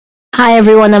Hi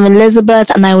everyone, I'm Elizabeth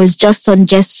and I was just on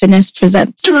Just Finesse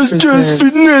Presents. Just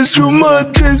Finesse, you're my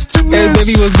Just Finesse. Hey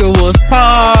baby, what's good, what's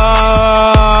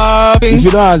popping? If you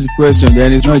don't ask the question,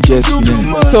 then it's not Just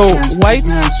Finesse. So, white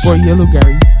or yellow,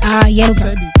 Gary?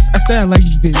 Yellow. I said I like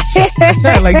this bitch. I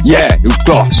said I like this. Yeah, it was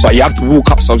glass, but you have to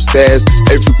walk up some stairs.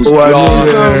 Everything was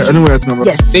glass. Anyway, I know.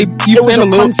 Yes. You it was planned a a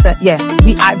little... concert, yeah.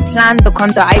 I planned the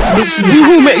concert. I literally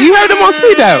You had them on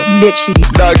speed dial. literally.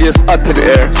 Dog is out in the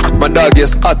air. My dog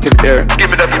is out in the air.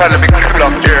 Give me that kind of big pull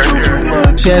up there.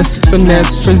 Just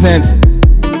Finesse Presents.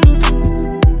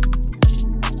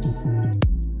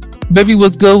 Baby,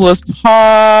 what's good, what's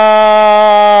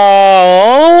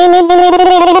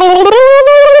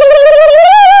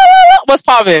What's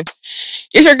poppin'?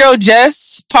 It's your girl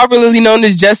Jess, popularly known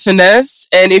as Just Finesse.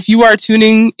 And if you are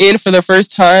tuning in for the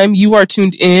first time, you are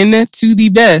tuned in to the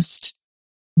best.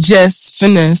 Just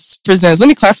Finesse Presents. Let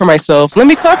me clap for myself. Cause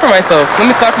if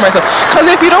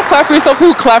you don't clap for yourself, who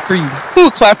will clap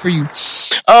for you?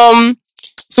 So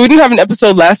we didn't have an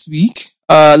episode last week.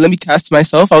 Let me cast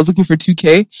myself. I was looking for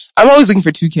 2K. I'm always looking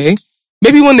for 2K.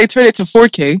 Maybe when they turn it to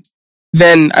 4K,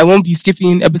 then I won't be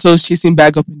skipping episodes, chasing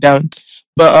back up and down.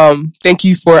 But thank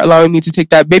you for allowing me to take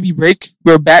that baby break.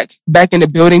 We're back in the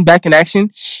building, back in action.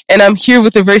 And I'm here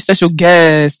with a very special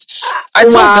guest. I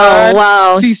told God.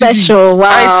 Wow, special. Wow.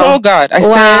 I told God. I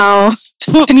said,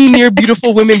 put me near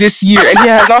beautiful women this year. And he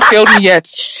has not failed me yet.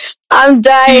 I'm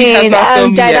dying.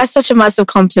 Yet. That's such a massive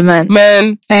compliment.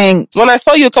 Man. Thanks. When I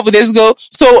saw you a couple days ago,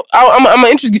 so I'm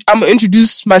gonna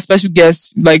introduce my special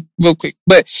guest like real quick.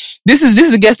 But this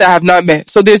is a guest that I have not met.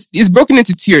 So it's broken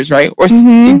into tiers, right? Or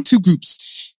in two groups.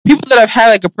 People that I've had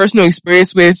like a personal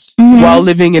experience with while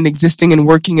living and existing and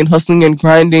working and hustling and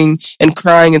grinding and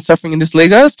crying and suffering in this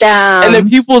Lagos. Damn. And then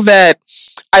people that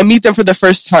I meet them for the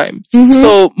first time.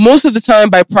 So most of the time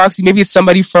by proxy, maybe it's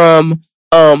somebody from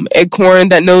Acorn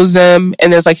that knows them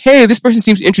and it's like, hey, this person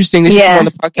seems interesting. They should come on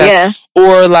the podcast. Yeah.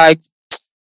 Or like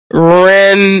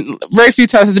very few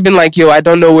times has it been like, yo, I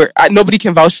don't know nobody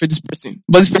can vouch for this person,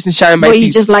 but this person's shining my feet.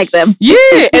 You just like them.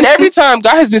 Yeah. And every time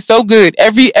God has been so good.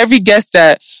 Every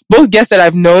both guests that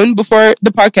I've known before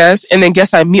the podcast and then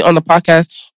guests I meet on the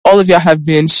podcast, all of y'all have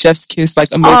been chef's kiss, like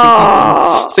amazing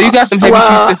people. So you got some heavy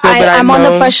shoes to fill, but I'm on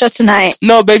the pressure tonight.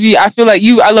 No, baby, I feel like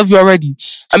I love you already.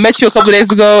 I met you a couple days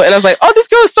ago and I was like, oh, this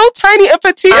girl is so tiny and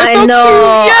petite and so cute.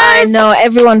 Yes. I know.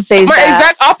 Everyone says my that.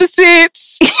 Exact opposites.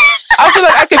 I feel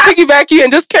like I could piggyback you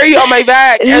and just carry you on my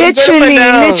back. Literally,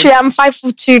 I'm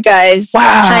 5'2", guys.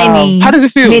 Wow. Tiny. How does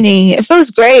it feel? Mini. It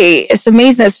feels great. It's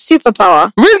amazing. It's a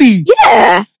superpower. Really?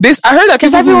 Yeah. I heard that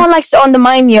because everyone likes to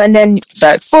undermine you and then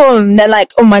boom, they're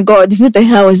like, oh my God, who the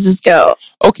hell is this girl?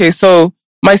 Okay, so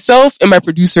myself and my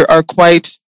producer are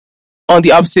quite on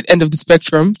the opposite end of the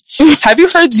spectrum. Have you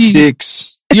heard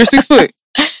You're 6 foot?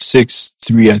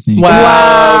 6'3", I think.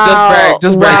 Wow.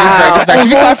 Just brag. Should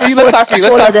we clap for you? Let's clap for you.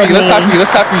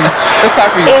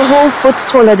 A whole foot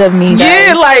taller than me.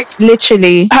 Yeah, guys. like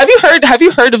literally. Have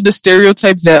you heard of the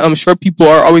stereotype that short people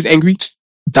are always angry?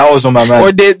 That was on my mind.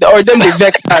 Or them they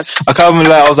vex us. I can't even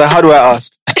lie. I was like, how do I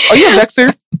ask? Are you a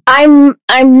vexer? I'm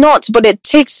not, but it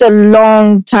takes a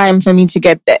long time for me to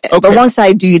get there. Okay. But once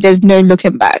I do, there's no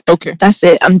looking back. Okay. That's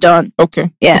it. I'm done.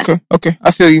 Okay. Yeah. Okay.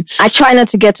 I feel you. I try not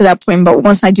to get to that point, but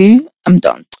once I do, I'm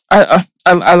done. I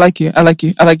like it.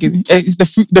 It's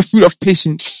the fruit of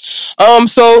patience.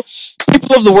 So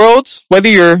people of the world, whether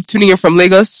you're tuning in from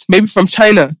Lagos, maybe from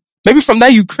China, maybe from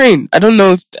that Ukraine. I don't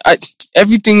know if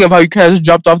everything about Ukraine has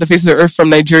dropped off the face of the earth from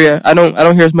Nigeria. I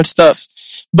don't hear as much stuff.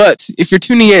 But if you're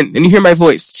tuning in and you hear my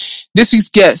voice, this week's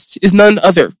guest is none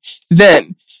other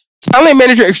than talent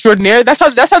manager extraordinaire. That's how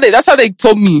they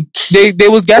told me. They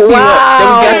was gassing up.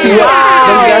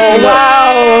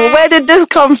 Wow. Where did this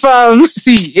come from?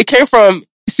 It came from.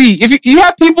 If you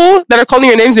have people that are calling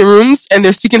your names in rooms and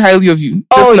they're speaking highly of you.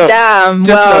 Damn.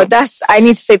 I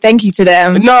need to say thank you to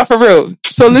them. No, for real.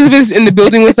 So Elizabeth's in the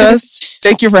building with us.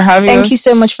 Thank you for having us. Thank you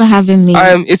so much for having me.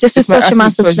 This is such a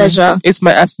massive pleasure. It's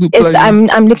my absolute pleasure.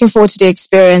 I'm looking forward to the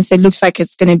experience. It looks like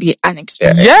it's going to be an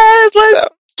experience. Yes, let's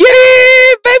get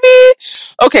it, baby.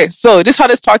 Okay, so this is how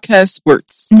this podcast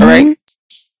works. All right.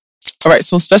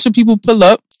 So special people pull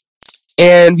up.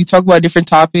 And we talk about different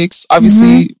topics,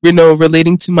 obviously,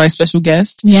 relating to my special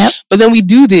guest. Yep. But then we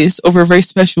do this over a very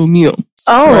special meal.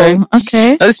 Oh, right?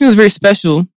 Okay. Now, this meal is very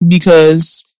special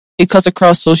because it cuts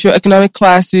across socioeconomic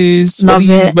classes.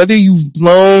 Whether you've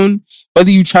blown,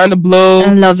 whether you're trying to blow,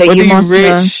 I love it. whether you're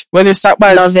rich, whether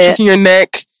somebody's sticking your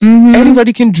neck.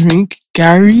 Anybody can drink,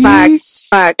 Gary. Facts.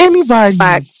 Anybody.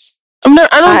 Facts.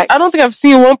 I don't think I've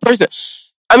seen one person.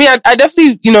 I mean, I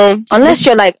definitely, Unless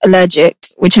you're like allergic,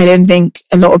 which I don't think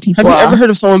a lot of people Have are. you ever heard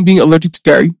of someone being allergic to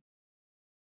Gary?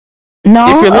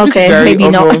 No? If you're allergic Okay, to Gary, maybe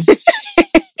not.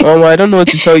 I don't know what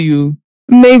to tell you.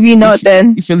 Maybe not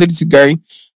then. If you're allergic to Gary.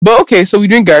 But okay, so we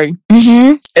drink Gary.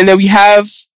 Mm-hmm. And then we have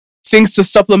things to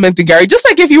supplement the Gary. Just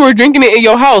like if you were drinking it in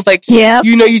your house. Like, Yeah.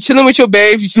 you know, you're chilling with your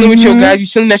babes, you're chilling with your guys, you're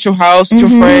chilling at your house with your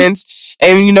friends.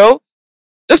 And, you know,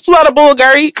 just pull out a bowl of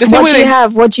Gary. The same What way do you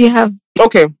have? What do you have?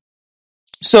 Okay.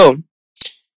 So,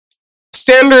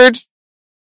 standard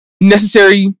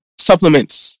necessary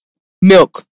supplements.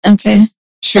 Milk. Okay.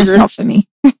 That's Sugar. not for me.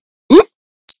 Oop.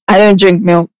 I don't drink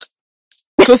milk.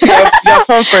 Because you have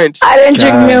fun friends. I don't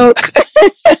drink God. milk.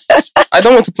 I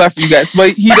don't want to clap for you guys,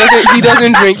 but he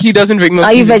doesn't drink milk.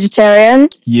 Are you either. vegetarian?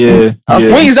 Yeah. Okay.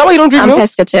 Yeah. Wait, is that why you don't drink I'm milk?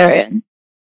 pescatarian.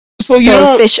 So you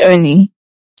don't, fish only.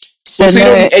 So, so you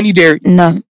don't eat any dairy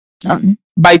no, none.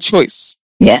 by choice.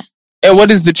 Yeah. And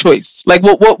what is the choice? Like,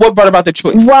 what brought about the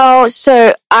choice? Well,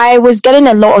 so I was getting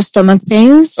a lot of stomach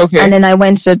pains. Okay. And then I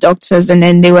went to the doctors and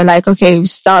then they were like, okay,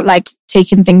 start like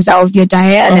taking things out of your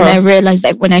diet. And then I realized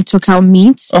like when I took out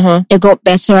meat, it got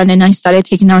better. And then I started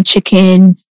taking out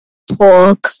chicken,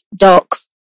 pork, duck,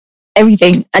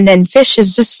 everything. And then fish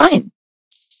is just fine.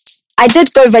 I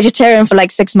did go vegetarian for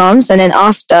like 6 months. And then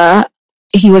after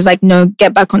he was like, no,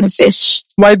 get back on the fish.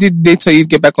 Why did they tell you to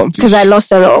get back on fish? Because I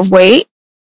lost a lot of weight.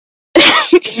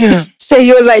 Yeah. So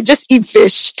he was like, just eat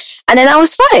fish. And then I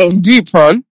was fine. Do you eat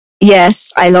prawn?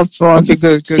 Yes, I love prawns. Okay,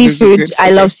 good. Seafood. Good. I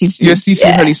Okay. love seafood. You're a seafood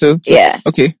yeah. honey, so Yeah.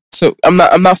 okay. So I'm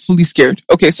not fully scared.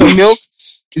 Okay, so milk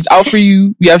is out for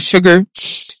you. We have sugar.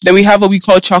 Then we have what we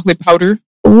call chocolate powder.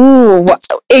 Ooh, what?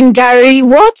 In Gary,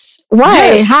 what? Why?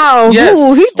 Yes. How? Yes.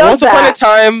 Who does Once upon a that?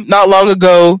 time, not long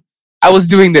ago, I was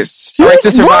doing this. All right,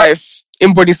 to survive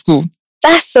in boarding school.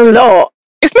 That's a lot.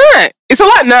 It's not. It's a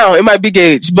lot now in my big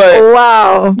age, but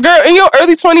Wow. girl, in your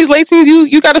early 20s, late teens,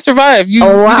 you gotta survive. You, Oh,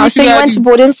 you do wow. what So you gotta went do. to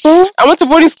boarding school? I went to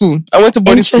boarding school.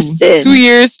 Interesting. 2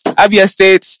 years, Abia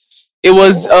States. It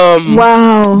was,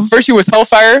 Wow. first year was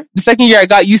hellfire. The second year I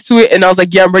got used to it and I was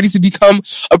like, yeah, I'm ready to become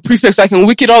a prefect so I can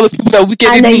wicked all the people that wicked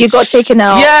And then me. you got taken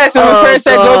out. Yes, and my parents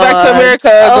said, go back to God.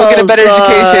 America, go get a better God.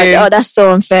 education. Oh, that's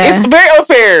so unfair. It's very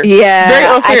unfair. Yeah. Very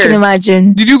unfair. I can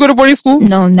imagine. Did you go to boarding school?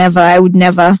 No, never. I would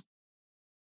never.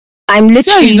 I'm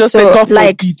See how literally you just so said, "God for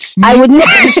like beats I me." would.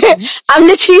 I'm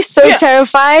literally so Yeah.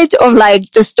 terrified of like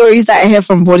the stories that I hear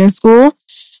from boarding school.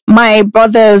 My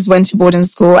brothers went to boarding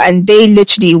school and they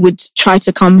literally would try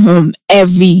to come home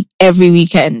every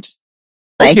weekend.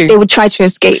 Like Okay. they would try to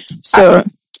escape. So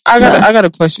I got a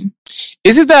question.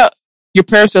 Is it that your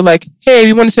parents are like, hey,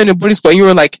 we want to send you to boarding school, and you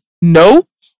were like, no?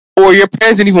 Or your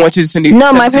parents didn't even want you to send you? no,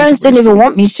 send my them to parents boarding didn't even school?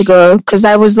 want me to go because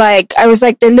I was like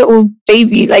the little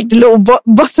baby, like the little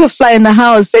butterfly in the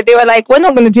house. So they were like, we're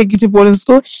not going to take you to boarding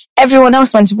school. Everyone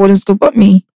else went to boarding school but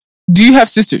me. Do you have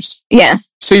sisters? Yeah.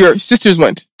 So your sisters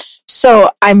went.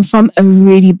 So I'm from a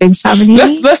really big family.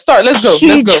 Let's start. Let's go.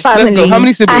 Huge Let's go. family. Let's go. How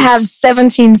many siblings? I have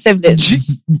 17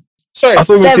 siblings. Sorry. I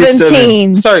thought we would say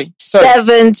 17. 7. Sorry.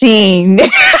 17. Is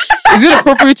it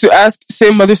appropriate to ask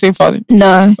same mother, same father?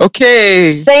 No.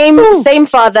 Okay. Same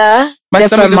father, My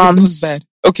different stomach doesn't feel moms. as bad.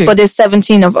 Okay. But there's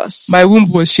 17 of us. My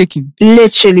womb was shaking.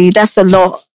 Literally, that's a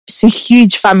lot. It's a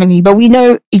huge family, but we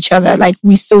know each other. Like,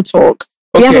 we still talk.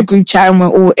 We have Okay. a group chat and we're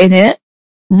all in it.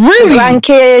 Really?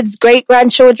 Grandkids,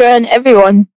 great-grandchildren,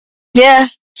 everyone. Yeah.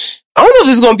 I don't know if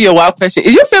this is going to be a wild question.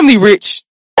 Is your family rich?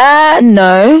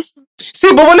 No.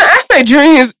 See, but when I ask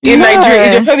Nigerians in No. Nigeria,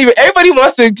 is your family rich? Everybody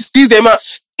wants to squeeze their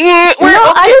mouth. We're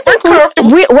No, okay, I don't think we're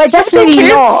comfortable. we're definitely kids?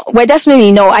 not. We're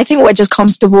definitely not. I think we're just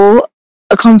comfortable.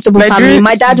 A comfortable family. Nigerians-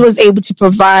 My dad was able to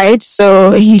provide,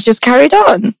 so he just carried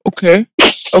on. Okay.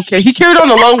 Okay. He carried on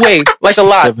a long way, like a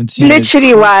lot. 17.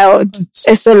 Literally wild.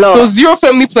 It's a lot. So zero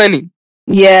family planning.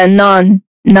 Yeah, none.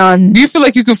 Do you feel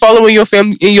like you can follow in your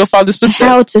family, in your father's footsteps?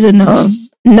 Hell to the no.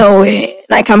 No way.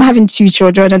 Like I'm having 2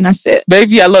 children and that's it.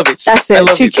 Baby, I love it. That's I it.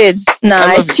 love 2 it. kids. I Nah,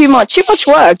 love it's it. too much. Too much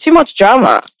work. Too much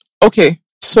drama. Okay.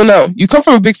 So now, you come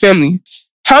from a big family.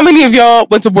 How many of y'all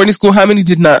went to boarding school? How many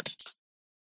did not?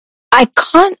 I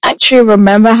can't actually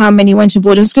remember how many went to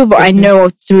boarding school, but I know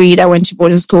of 3 that went to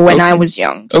boarding school when I was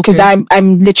young. Because Okay.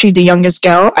 I'm literally the youngest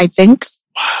girl, I think.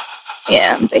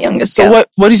 Yeah, I'm the youngest So girl.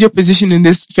 what is your position in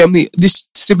this family, this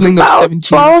sibling of About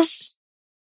 17?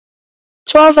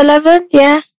 12, 11,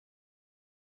 yeah.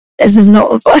 There's a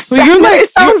lot of us. So I you're know like- it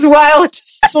sounds wild.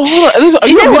 So hold on. Are Do you you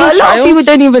a know middle what? A lot of child? people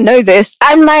don't even know this.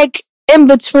 I'm like in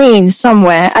between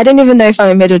somewhere. I don't even know if I'm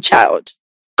a middle child.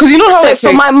 Because you know how So like,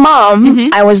 for my mom,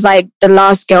 Mhm. I was like the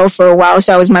last girl for a while.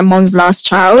 So I was my mom's last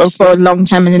child Okay. for a long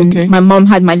time. And then Okay. my mom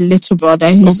had my little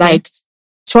brother who's Okay. like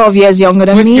 12 years younger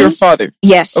than with me. your father.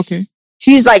 Yes. Okay.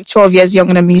 He's like 12 years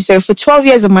younger than me. So for 12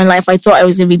 years of my life, I thought I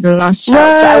was going to be the last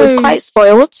child. So I was Right. quite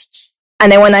spoiled.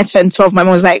 And then when I turned 12, my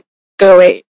mom was like, go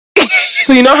away.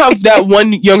 So you now have that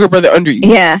one younger brother under you.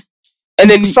 Yeah. And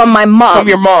then from my mom. From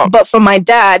your mom. But from my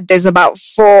dad, there's about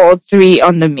 4 or 3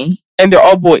 under me. And they're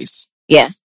all boys. Yeah.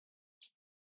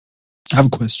 I have a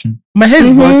question. My head's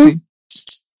busting.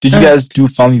 Did you guys do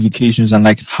family vacations and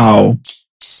like how?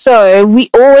 So we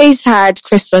always had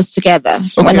Christmas together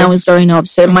when I was growing up.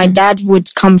 So my dad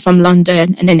would come from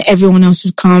London and then everyone else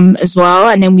would come as well.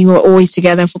 And then we were always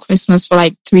together for Christmas for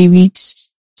like 3 weeks.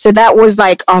 So that was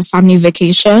like our family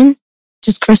vacation.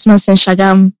 Just Christmas in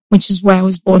Shagam, which is where I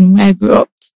was born, where I grew up.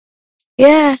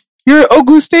 Yeah. You're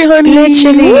Auguste, honey.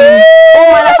 Literally.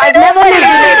 Oh my life, I've never lived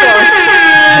in Lagos.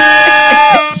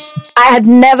 I had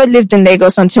never lived in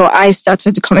Lagos until I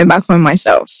started coming back home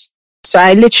myself. So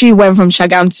I literally went from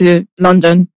Shagam to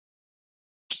London.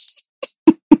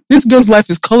 This girl's life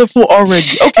is colorful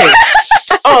already. Okay.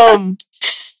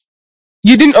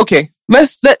 You didn't, okay.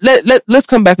 Let's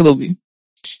come back a little bit.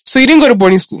 So you didn't go to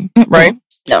boarding school, right?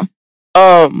 No.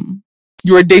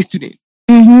 You were a day student.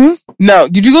 Mm-hmm. Now,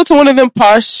 did you go to one of them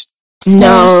posh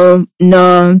schools?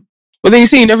 No. Well, then you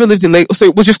say you never lived in Lagos. So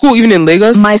was your school even in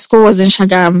Lagos? My school was in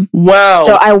Shagam. Wow.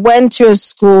 So I went to a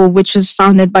school which was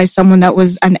founded by someone that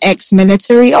was an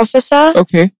ex-military officer.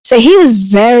 Okay. So he was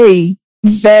very,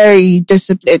 very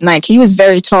disciplined. Like, he was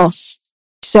very tough.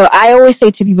 So I always say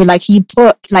to people, like, he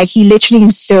literally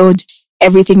instilled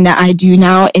everything that I do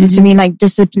now into me, like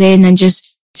discipline and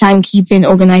just timekeeping,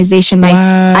 organization. Like,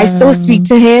 I still speak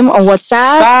to him on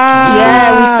WhatsApp. Stop.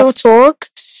 Yeah, we still talk.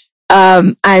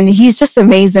 And he's just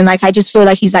amazing. Like, I just feel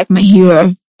like he's like my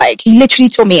hero. Like, he literally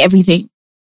taught me everything.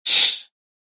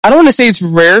 I don't want to say it's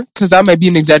rare because that might be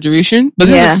an exaggeration, but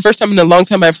this is the first time in a long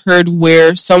time I've heard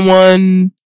where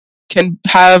someone can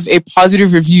have a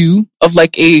positive review of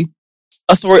like an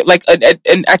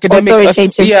academic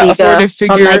authoritative figure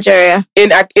from Nigeria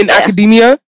in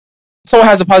academia. Someone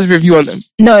has a positive review on them.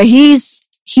 No, he's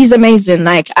amazing.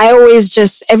 Like, I always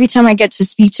just, every time I get to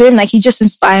speak to him, like, he just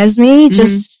inspires me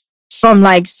just from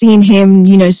like seeing him,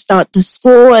 you know, start the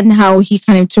school and how he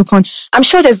kind of took on. I'm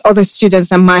sure there's other students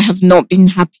that might have not been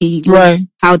happy with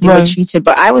how they were treated,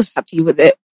 but I was happy with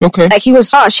it. Okay. Like, he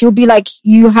was harsh. He'll be like,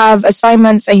 you have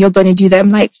assignments and you're going to do them.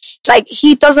 Like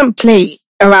he doesn't play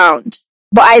around.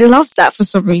 But I love that for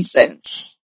some reason.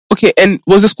 Okay, and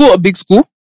was the school a big school?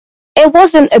 It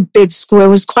wasn't a big school. It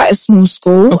was quite a small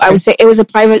school. Okay. I would say it was a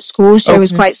private school, so it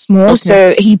was quite small. Okay.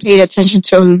 So he paid attention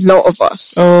to a lot of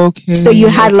us. Okay. So you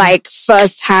had like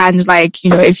first hand, like, you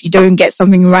know, if you don't get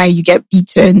something right, you get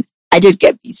beaten. I did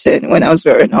get beaten when I was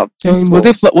growing up.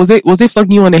 Was they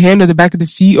flogging you on the hand or the back of the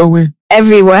feet or where?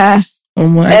 Everywhere. Oh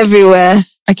my. Everywhere.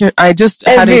 I just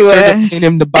had a sort of pain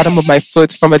in the bottom of my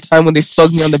foot from a time when they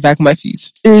flogged me on the back of my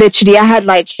feet. Literally, I had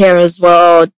like hair as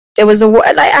well. There was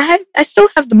I still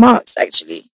have the marks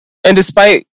actually. And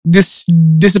despite this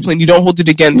discipline, you don't hold it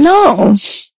against?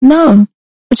 No.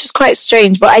 Which is quite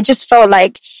strange, but I just felt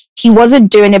like he wasn't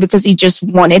doing it because he just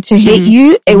wanted to hit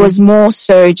you. It was more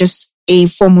so just a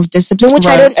form of discipline, which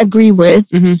I don't agree with,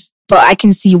 but I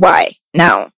can see why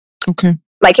now. Okay.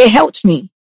 Like, it helped me.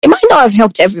 It might not have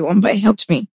helped everyone, but it helped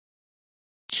me.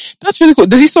 That's really cool.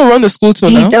 Does he still run the school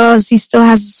till now? He does. He still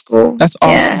has a school. That's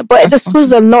awesome. Yeah, but the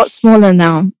school's a lot smaller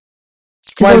now.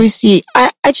 Because obviously,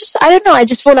 I don't know. I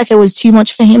just feel like it was too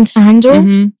much for him to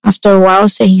handle after a while.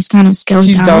 So he's kind of scaled down.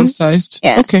 He's downsized.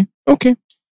 Yeah. Okay.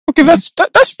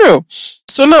 That's real.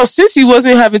 So now, since he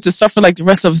wasn't having to suffer like the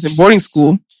rest of us in boarding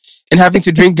school and having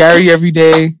to drink Gary every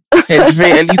day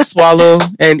and eat swallow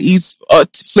and eat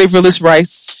flavorless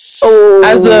rice. Oh,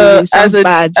 as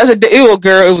a ew,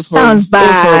 girl, it was sounds horrible.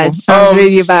 bad. Sounds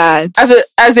really bad.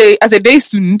 As a day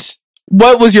student,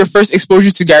 what was your first exposure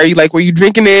to Gary? Like, were you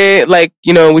drinking it, like,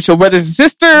 you know, with your brothers and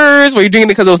sisters? Were you drinking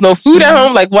it because there was no food at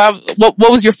home? Like, what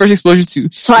was your first exposure to?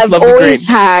 So I've always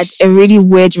had a really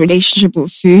weird relationship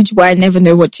with food where I never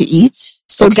know what to eat.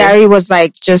 So Gary was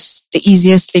like just the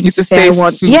easiest thing to say I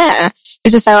want. Food. Yeah,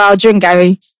 it's just like, I'll drink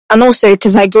Gary, and also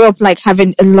because I grew up like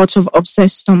having a lot of upset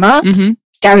stomach.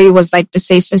 Gary was like the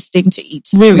safest thing to eat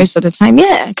most of the time.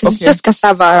 Yeah, because it's just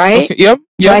cassava, right? Okay. Yep.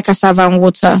 Dry cassava and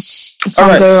water.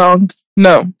 Can't go wrong.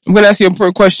 No, I'm going to ask you an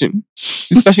important question.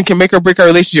 This question can make or break our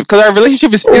relationship. Because our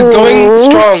relationship is going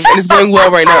strong and it's going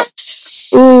well right now.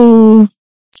 Ooh.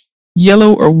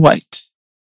 Yellow or white?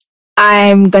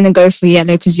 I'm going to go for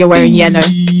yellow because you're wearing yellow.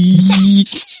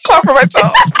 Clap for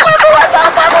myself. Didn't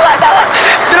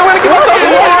want to give myself a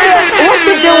warning. What's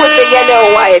the deal with the yellow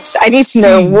or white? I need to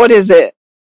know. What is it?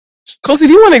 Kosi,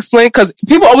 do you want to explain? Because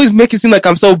people always make it seem like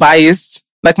I'm so biased.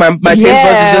 Like my taste buds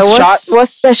is just shot.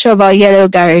 What's special about yellow,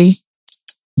 Gary?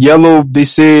 Yellow, they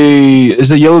say, is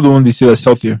the yellow the one they say that's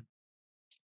healthier?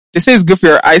 They say it's good for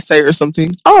your eyesight or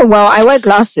something. Oh, well, I wear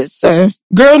glasses, so.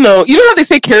 Girl, no. You know how they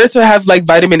say carrots will have like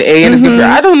vitamin A and it's good for your...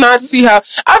 I do not see how...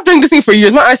 I've drank this thing for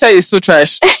years. My eyesight is so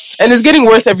trash. And it's getting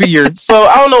worse every year. So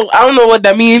I don't know what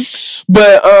that means.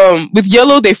 But with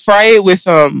yellow, they fry it with...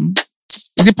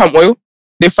 is it palm oil?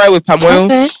 They fry it with palm oil.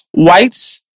 Okay.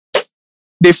 Whites,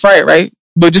 they fry it, right?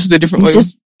 But just with a different oil.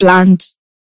 Just bland.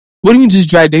 What do you mean just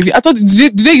dry, Davey? I thought...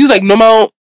 Did they use like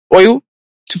normal oil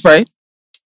to fry it?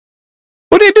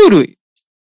 What do they do to it?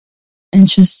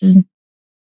 Interesting.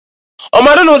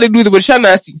 I don't know what they do with it, but it's shot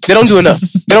nasty. They don't do enough.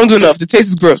 The taste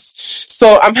is gross.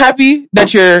 So I'm happy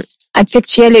that you're... I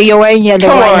picked yellow. You're wearing yellow.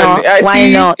 Come Why on. not? Why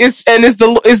not? It's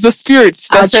the spirits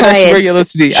that said I should wear yellow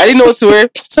today. I didn't know what to wear.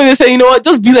 So they said, you know what?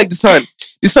 Just be like the sun.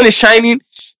 The sun is shining.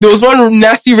 There was one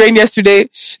nasty rain yesterday.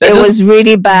 It was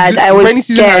really bad. I was rainy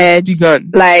season has scared.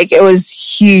 begun. Like, it was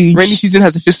huge. Rainy season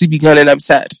has officially begun and I'm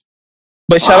sad.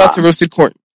 But shout out to roasted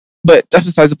corn. But that's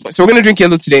besides the point. So we're going to drink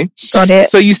yellow today. Got it.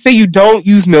 So you say you don't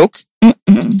use milk.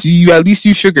 Mm-mm. Do you at least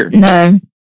use sugar? No.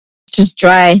 Just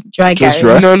dry. Just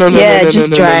Gary. dry? No. Yeah,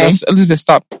 just dry. Elizabeth,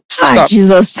 stop. Ah,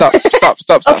 Jesus. Stop.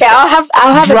 Okay, I'll have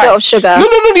a Dry. bit of sugar. No.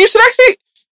 You should actually...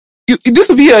 this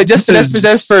will be a Just Finesse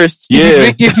Presents first.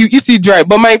 Yeah. If you eat it dry.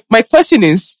 But my question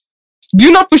is, do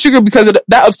you not put sugar because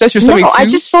that upsets your stomach No, too? I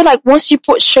just feel like once you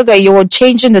put sugar, you're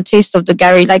changing the taste of the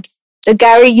Gary. Like, the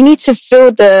Gary, you need to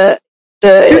feel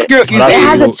This girl it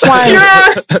has a twang.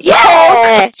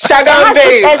 Yeah. Shagan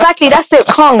babe. Exactly, that's it.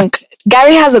 Conch.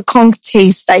 Gary has a conch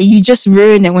taste that you just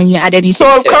ruin it when you add anything So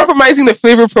I'm to it. compromising the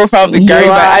flavor profile of the Gary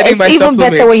by adding my It's even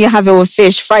supplements. better when you have it with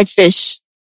fish, fried fish.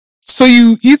 So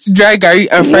you eat dry Gary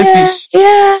and fried fish.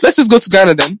 Yeah. Let's just go to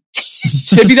Ghana then.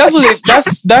 Shebi,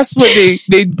 that's what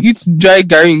they eat dry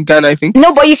Gary in Ghana, I think.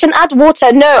 No, but you can add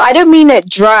water. No, I don't mean it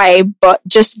dry, but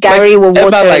just Gary with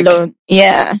water alone.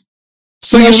 Yeah.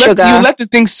 So No you sugar. let the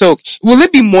thing soak. Will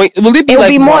it be moist? Will it be It'll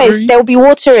like be moist. watery? There'll be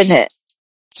water in it.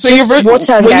 So Just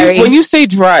water and Gary. when you say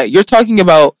dry, you're talking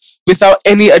about without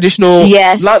any additional,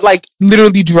 Yes. not like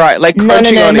literally dry, like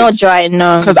crunching on not it. dry.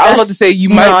 No, Because I was about to say you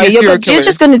might be a serial killer. You're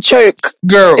just gonna choke.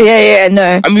 Girl. Yeah,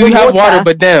 no. I mean, we have water,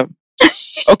 but damn.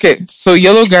 Okay, so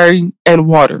yellow Gary and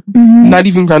water, not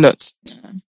even groundnuts.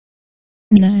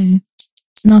 No,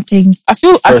 nothing. I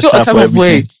feel a type of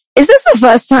way. Is this the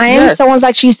first time someone's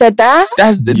actually said that?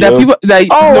 That people that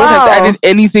no one has added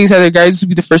anything to their Gary. This would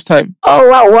be the first time. Oh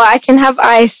wow! Well, I can have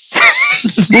ice.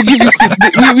 We'll give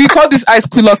you. we call this ice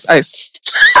Quilox ice.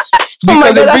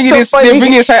 Because they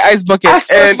bring it inside ice bucket.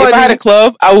 And if I had a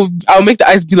club, I'll make the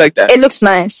ice be like that. It looks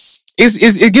nice.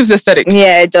 It gives aesthetic.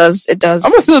 Yeah, it does. It does.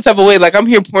 I'm gonna feel the type of way. Like I'm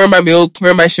here pouring my milk,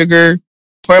 pouring my sugar,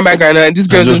 pouring my granola, and this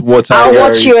girl just water. I'll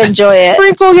watch you enjoy it.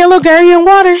 Sprinkle yellow Gary and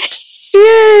water.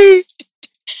 Yay,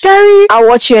 Gary! I'll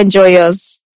watch you enjoy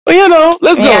yours. Well,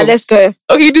 let's go. Yeah, let's go.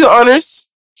 Okay, you do the honors.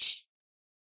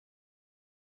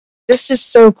 This is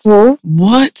so cool.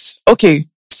 What? Okay,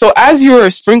 so as you're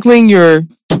creating your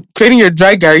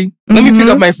dry Gary, let me pick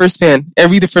up my first fan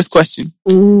and read the first question.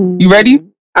 Ooh. You ready?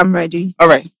 I'm ready. All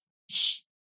right.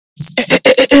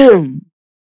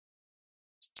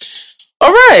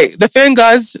 All right. The fan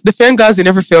gods, they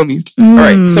never fail me. All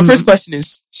right. So first question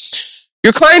is,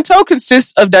 your clientele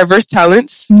consists of diverse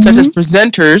talents, such as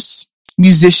presenters,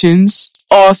 musicians,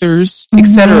 authors,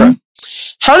 etc.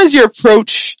 How does your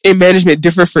approach in management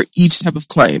differ for each type of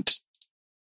client?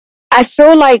 I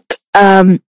feel like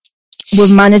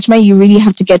with management, you really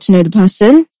have to get to know the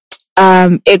person.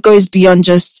 It goes beyond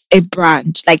just a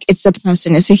brand. Like, it's a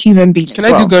person. It's a human being. Can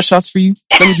I do gunshots for you?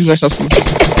 Let me do gunshots for you.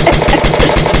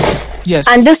 Yes.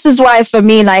 And this is why, for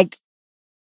me, like,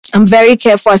 I'm very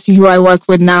careful as to who I work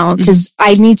with now, because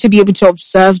I need to be able to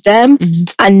observe them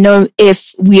and know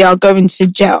if we are going to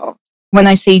gel. When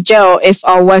I say gel, if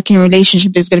our working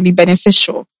relationship is going to be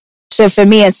beneficial. So for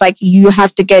me, it's like you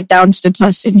have to get down to the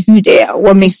person, who they are,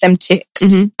 what makes them tick,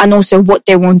 and also what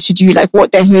they want to do, like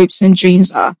what their hopes and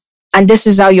dreams are. And this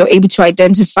is how you're able to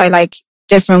identify like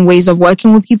different ways of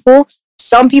working with people.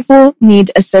 Some people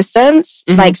need assistance.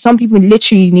 Like some people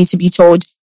literally need to be told,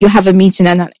 you have a meeting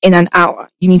in an hour.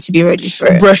 You need to be ready for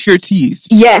it. Brush your teeth.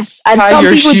 Yes. And some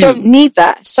people don't need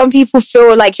that. Some people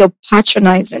feel like you're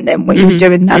patronizing them when you're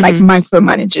doing that, like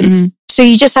micromanaging. So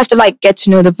you just have to like get to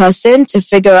know the person to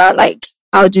figure out like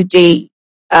how do they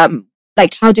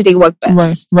work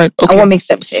best? Right. Okay. And what makes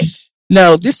them tick.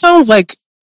 Now, this sounds like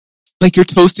you're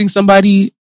toasting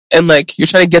somebody and like you're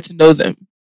trying to get to know them.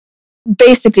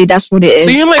 Basically, that's what it is. So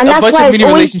you're like and a that's bunch why of it's mini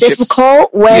always relationships.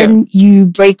 difficult when you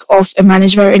break off a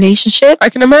management relationship. I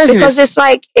can imagine. Because it's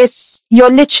like,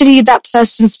 you're literally that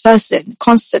person's person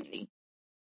constantly.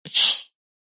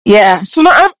 Yeah. So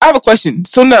now I have a question.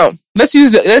 So now let's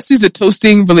use the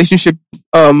toasting relationship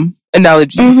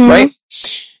analogy, right?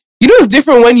 You know, it's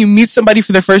different when you meet somebody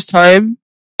for the first time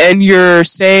and you're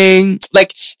saying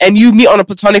like, and you meet on a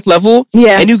platonic level,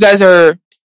 and you guys are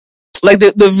like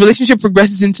the relationship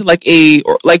progresses into like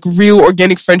real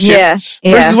organic friendship.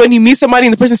 Versus when you meet somebody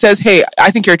and the person says, "Hey, I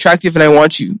think you're attractive and I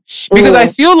want you," because I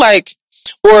feel like,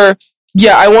 or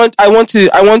yeah, I want to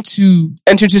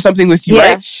enter into something with you,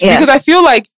 right? Because I feel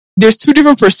like there's two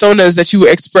different personas that you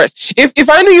express. If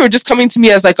I knew you were just coming to me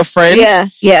as like a friend,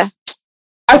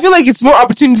 I feel like it's more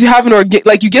opportunity to have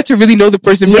like you get to really know the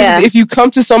person versus if you come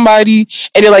to somebody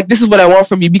and you're like, this is what I want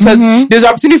from you, because there's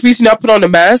opportunity for you to not put on a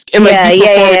mask and like be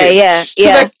performative. So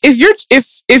like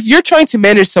if you're trying to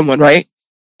manage someone, right,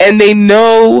 and they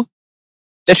know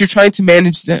that you're trying to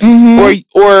manage them,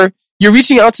 or you're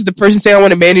reaching out to the person saying, I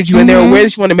want to manage you, and they're aware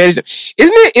that you want to manage them.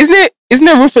 Isn't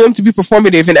there room for them to be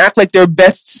performative and act like their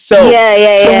best self? To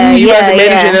you as a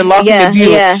manager and then locking the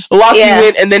deal, lock you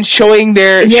in, and then showing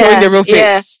their real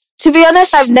face. To be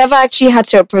honest, I've never actually had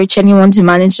to approach anyone to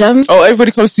manage them. Oh,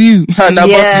 everybody comes to you. Now,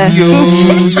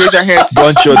 raise our hands.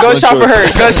 Go shop for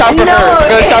her. Go shop for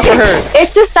her.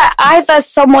 It's just that either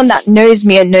someone that knows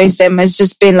me and knows them has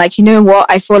just been like, you know what,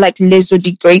 I feel like Liz would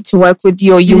be great to work with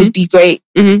you, or you would be great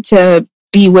to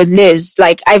be with Liz.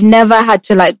 Like, I've never had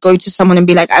to like go to someone and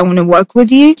be like, I want to work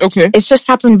with you. Okay. It's just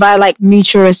happened by like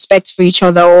mutual respect for each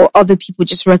other, or other people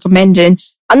just recommending.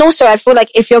 And also, I feel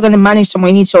like if you're going to manage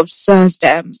someone, you need to observe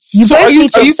them. Are you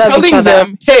telling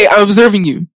them, hey, I'm observing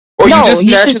you? Or no, you just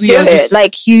naturally do it.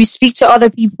 Like, you speak to other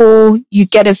people, you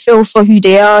get a feel for who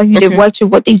they are, who they've worked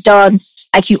with, what they've done.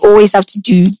 Like, you always have to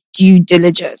do due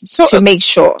diligence to make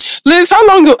sure. Liz, how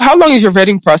long is your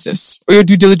vetting process or your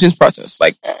due diligence process?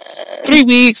 Like 3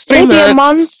 weeks, 3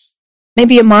 months?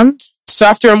 Maybe a month. So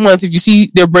after a month, if you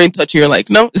see their brain touching, you're like,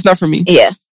 no, it's not for me.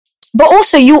 Yeah. But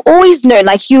also, you always know,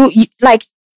 like, you like,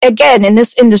 again, in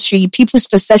this industry, people's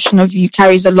perception of you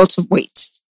carries a lot of weight.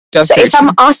 That's so if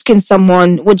I'm asking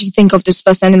someone, what do you think of this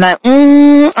person? And like,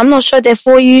 I'm not sure they're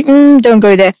for you. Don't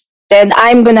go there. Then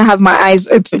I'm going to have my eyes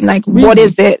open. Like, what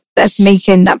is it that's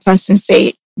making that person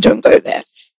say, don't go there?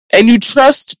 And you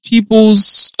trust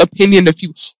people's opinion of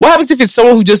you. What happens if it's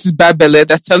someone who just is bad belly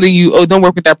that's telling you, oh, don't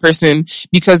work with that person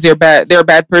because they're bad. They're a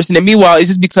bad person. And meanwhile, it's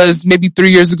just because maybe 3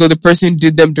 years ago, the person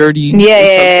did them dirty.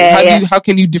 How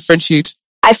can you differentiate?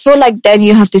 I feel like then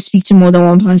you have to speak to more than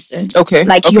one person. Okay.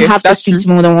 Like, you have to speak to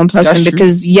more than one person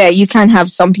because, you can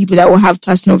have some people that will have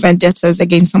personal vendettas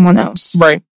against someone else.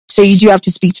 Right. So you do have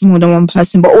to speak to more than one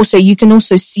person. But also, you can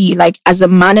also see, like, as a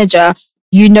manager,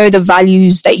 you know the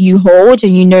values that you hold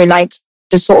and you know, like,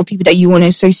 the sort of people that you want to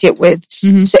associate with.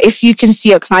 So if you can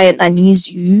see a client that needs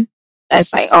you,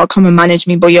 that's like, oh, come and manage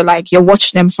me. But you're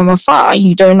watching them from afar and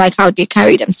you don't like how they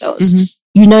carry themselves.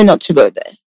 You know not to go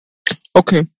there.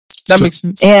 Okay. That makes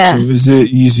sense. Yeah. So is it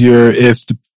easier if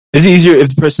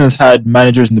the person has had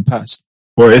managers in the past,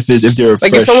 or if they're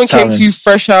like if someone came to you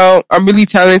fresh out, I'm really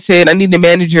talented, I need a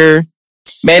manager,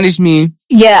 manage me.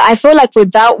 Yeah, I feel like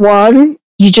with that one,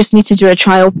 you just need to do a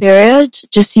trial period,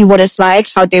 just see what it's like,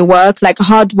 how they work, like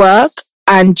hard work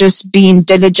and just being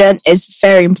diligent is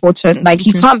very important. Like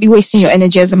you can't be wasting your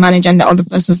energy as a manager and the other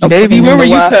person's not. Baby, where were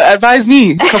you to advise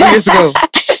me a couple years ago?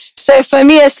 So for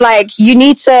me, it's like you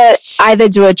need to either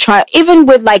do a trial, even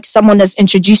with like someone that's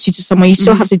introduced you to someone, you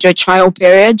still have to do a trial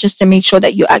period just to make sure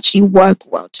that you actually work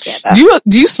well together.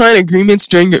 Do you sign agreements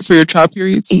for your trial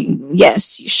periods?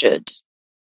 Yes, you should.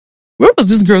 Where was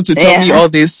this girl to tell me all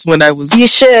this when I was? You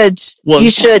should.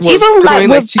 Even like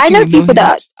I know people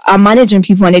that are managing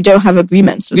people and they don't have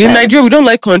agreements with them. In Nigeria, we don't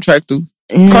like contract though.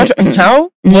 Contract?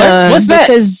 How? No, what's that?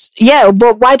 Because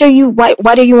but why do you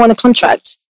want a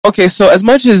contract? Okay, so as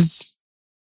much as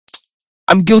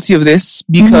I'm guilty of this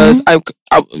because I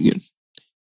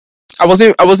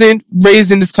wasn't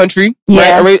raised in this country.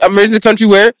 Yeah. Right? I'm raised in a country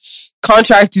where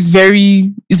contract is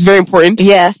very important.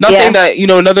 Yeah. Not saying that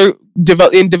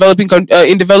in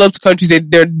developed countries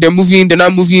they're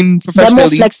not moving professionally. They're more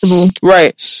flexible.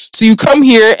 Right. So you come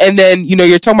here and then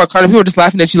you're talking about contract. People are just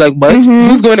laughing at you like, what?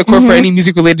 Who's going to court for any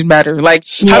music related matter? Like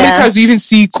how many times do you even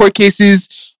see court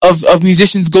cases of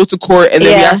musicians go to court and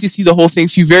then we actually see the whole thing?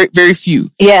 Very, very few.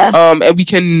 Yeah. And we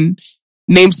can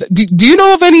name. Do you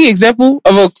know of any example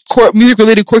of a music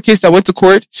related court case that went to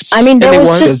court? I mean, there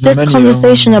was just this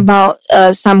conversation about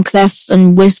Sam Clef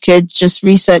and Wizkid just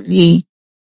recently.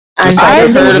 And I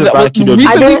heard of that.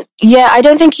 I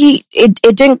don't think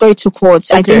it didn't go to court.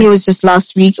 Okay. I think it was just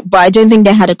last week, but I don't think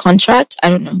they had a contract. I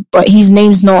don't know, but his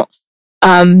name's not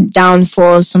down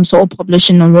for some sort of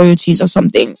publishing or royalties or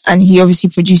something, and he obviously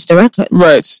produced the record.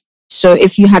 Right. So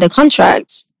if you had a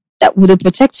contract, that would have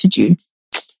protected you.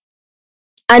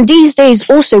 And these days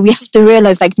also, we have to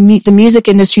realize like the music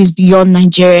industry is beyond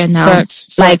Nigeria now.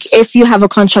 Facts. Like if you have a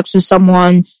contract with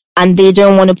someone and they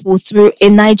don't want to pull through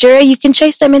in Nigeria, you can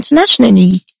chase them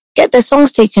internationally. Get their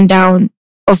songs taken down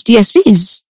of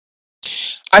DSPs.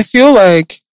 I feel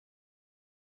like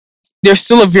there's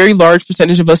still a very large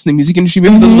percentage of us in the music industry,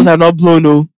 maybe those of us are not blown,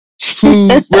 who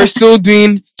we're still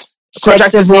doing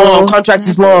contract is long,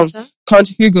 here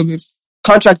you go, babes.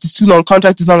 Contract is too long,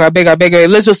 contract is long, I beg,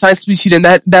 let's just sign split sheet and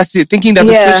that's it. Thinking that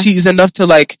the split sheet is enough to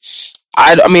like,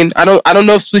 I don't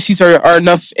know if split sheets are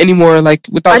enough anymore, like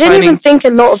without signing. I didn't even think a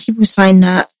lot of people sign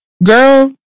that.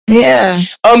 Girl. Yeah.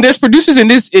 There's producers in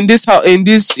this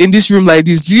room like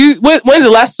this. When's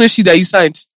the last split sheet that you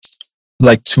signed?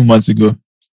 Like 2 months ago.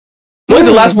 When's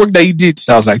the last work that you did?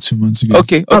 That was like 2 months ago.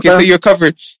 Okay, so you're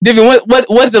covered. David,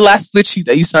 what's the last split sheet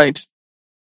that you signed?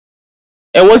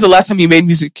 And when's the last time you made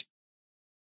music?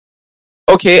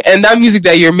 Okay, and that music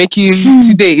that you're making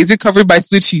today, is it covered by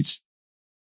split sheets?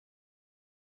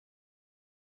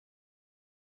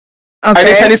 Okay. Are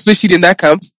they signing split sheet in that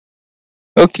camp?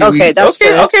 Okay, that's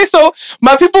good. Okay, so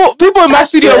my people in my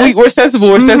studio, we're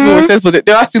sensible. They're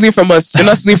not stealing from us.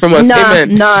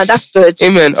 Amen. Nah, that's good.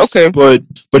 Amen. Okay. But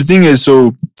the thing is,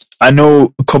 so I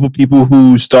know a couple people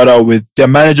who start out with their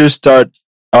managers start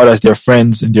out as their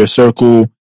friends in their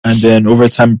circle, and then over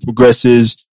time it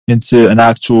progresses into an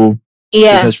actual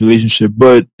business relationship.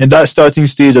 But in that starting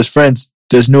stage as friends,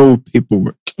 there's no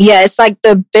paperwork. Yeah, it's like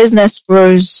the business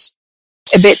grows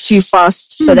a bit too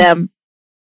fast for them.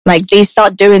 Like, they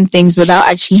start doing things without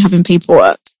actually having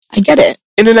paperwork. I get it.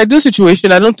 In an ideal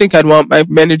situation, I don't think I'd want my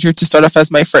manager to start off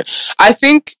as my friend. I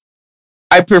think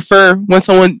I prefer when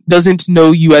someone doesn't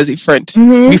know you as a friend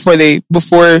before they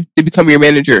become your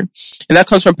manager. And that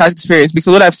comes from past experience.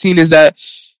 Because what I've seen is that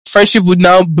friendship would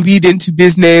now bleed into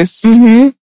business.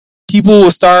 People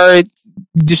will start...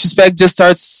 disrespect just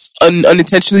starts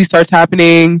unintentionally starts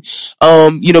happening.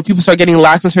 People start getting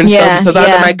lax on certain stuff because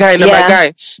I'm my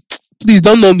guy. Please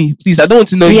don't know me. Please, I don't want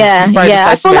to know you.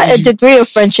 I feel like a degree of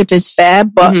friendship is fair,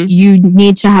 but you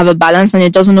need to have a balance, and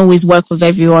it doesn't always work with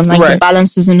everyone. Like the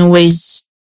balance isn't always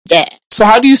there. So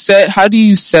how do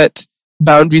you set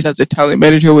boundaries as a talent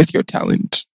manager with your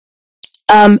talent?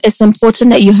 It's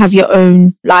important that you have your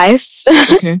own life.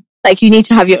 Okay. Like, you need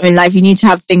to have your own life. You need to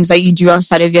have things that you do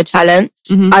outside of your talent.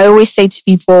 I always say to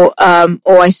people,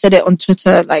 or I said it on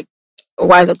Twitter like a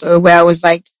while ago, where I was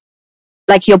like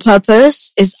your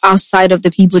purpose is outside of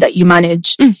the people that you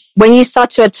manage. When you start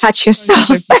to attach yourself,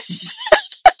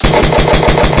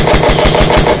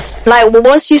 like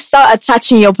once you start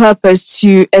attaching your purpose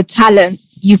to a talent,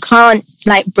 you can't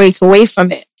like break away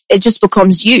from it. It just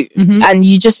becomes you, and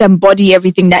you just embody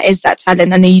everything that is that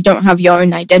talent, and then you don't have your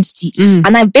own identity.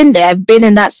 And I've been there. I've been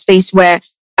in that space where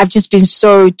I've just been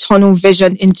so tunnel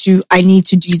vision into, I need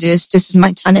to do this. This is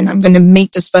my talent. I'm going to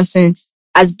make this person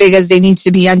as big as they need to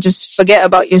be, and just forget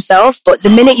about yourself. But the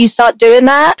minute you start doing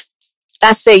that,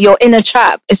 that's it. You're in a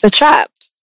trap. It's a trap.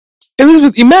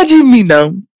 Elizabeth, imagine me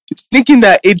now thinking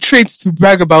that a trait to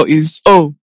brag about is,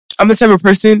 I'm the type of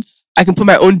person I can put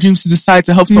my own dreams to the side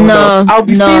to help someone else. I'll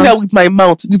be saying that with my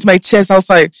mouth, with my chest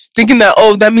outside, thinking that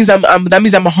that means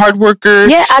I'm a hard worker.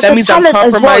 Yeah, as a talent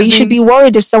as well, you should be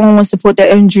worried if someone wants to put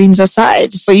their own dreams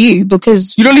aside for you,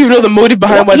 because you don't even know the motive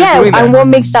behind why they're doing that. And what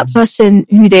makes that person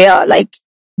who they are. Like,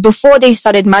 before they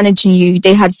started managing you,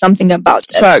 they had something about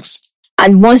them. Facts.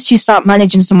 And once you start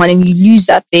managing someone and you lose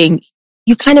that thing,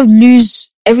 you kind of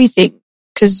lose everything.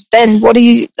 Because then what are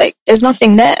you, like, there's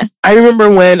nothing there. I remember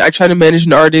when I tried to manage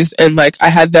an artist and like I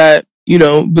had that,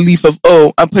 belief of,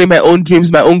 I'm putting my own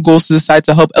dreams, my own goals to the side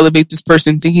to help elevate this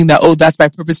person, thinking that, that's my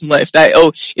purpose in life. That,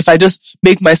 if I just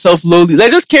make myself lowly,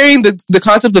 like just carrying the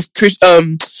concept of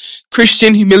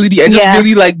Christian humility and just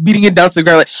really like beating it down to the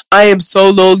ground. Like, I am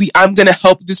so lowly. I'm going to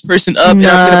help this person up and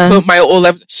I'm going to put my whole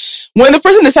life. When the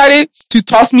person decided to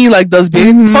toss me like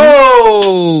dustbin,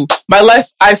 my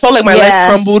life, I felt like my life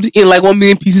crumbled in like 1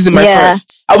 million pieces in my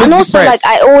first. I was depressed.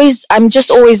 Like, I'm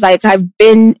just always like, I've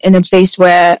been in a place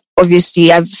where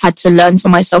obviously I've had to learn for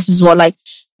myself as well. Like,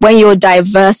 when you're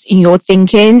diverse in your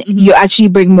thinking, you actually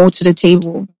bring more to the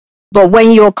table. But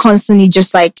when you're constantly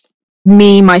just like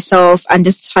me, myself, and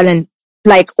this talent,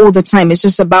 like all the time, it's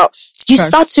just about, you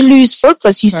start to lose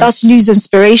focus. You start to lose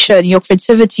inspiration. Your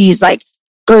creativity is like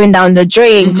going down the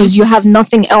drain because you have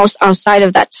nothing else outside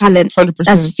of that talent 100%.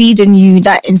 That's feeding you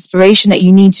that inspiration that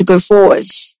you need to go forward.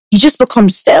 You just become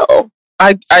still.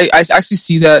 I actually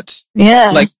see that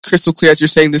like crystal clear as you're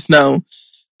saying this now.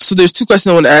 So there's two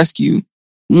questions I want to ask you.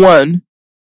 One,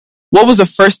 what was the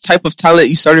first type of talent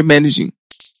you started managing?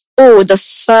 Oh, the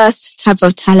first type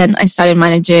of talent I started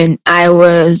managing, I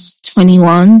was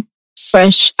 21,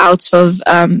 fresh out of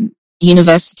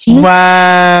university.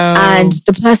 Wow. And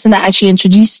the person that actually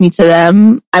introduced me to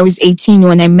them, I was 18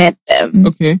 when I met them.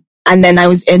 Okay. And then I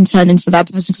was interning for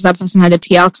that person because that person had a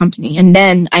PR company. And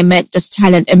then I met this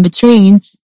talent in between.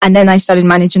 And then I started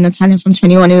managing the talent from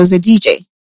 21. It was a DJ.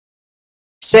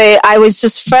 So I was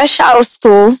just fresh out of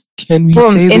school. Can we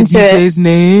say the DJ's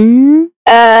name?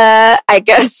 I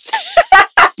guess.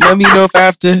 Let me know if I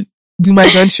have to do my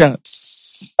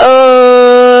gunshots. Here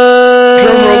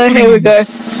we go.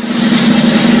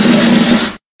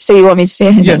 So you want me to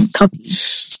say her name? Copy.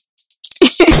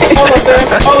 All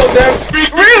of them.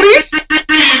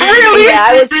 Really? Yeah,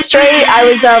 I was straight.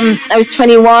 I was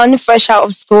 21, fresh out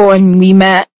of school, and we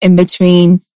met in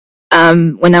between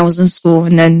when I was in school,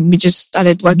 and then we just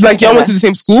started working. Like y'all went to the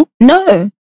same school?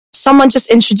 No. Someone just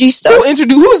introduced us.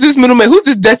 Who's this middleman? Who's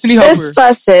this destiny helper? This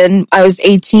person, I was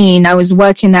 18. I was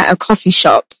working at a coffee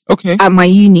shop. Okay. At my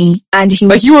uni, and he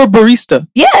was like, you were a barista.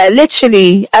 Yeah,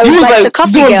 literally. I was like the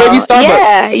coffee girl. Baby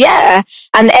Starbucks. Yeah.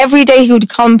 And every day he would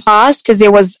come past because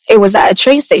it was at a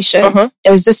train station. Uh-huh.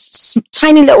 There was this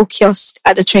tiny little kiosk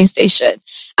at the train station,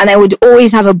 and I would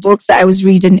always have a book that I was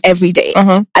reading every day.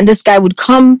 Uh-huh. And this guy would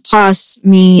come past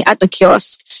me at the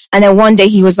kiosk, and then one day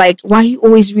he was like, "Why are you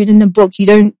always reading a book? You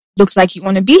don't look like you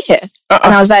want to be here."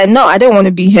 And I was like, "No, I don't want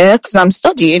to be here because I'm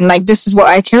studying. Like, this is what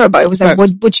I care about." It was like,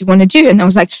 what you want to do? And I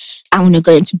was like, "I want to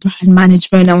go into brand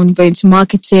management. I want to go into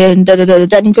marketing."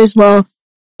 And he goes, "Well,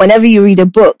 whenever you read a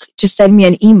book, just send me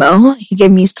an email." He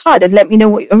gave me his card and let me know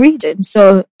what you're reading.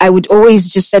 So I would always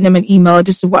just send him an email.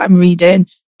 "This is what I'm reading."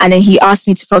 And then he asked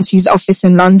me to come to his office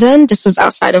in London. This was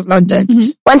outside of London. Mm-hmm.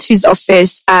 Went to his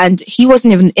office, and he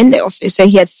wasn't even in the office. So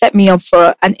he had set me up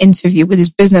for an interview with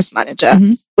his business manager,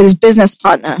 with his business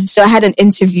partner. So I had an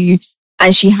interview,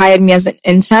 and she hired me as an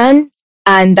intern.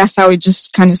 And that's how it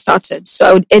just kind of started. So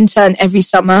I would intern every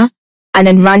summer. And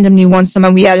then randomly one summer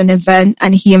we had an event,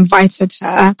 and he invited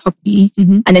her, Copy,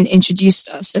 and then introduced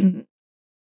us. And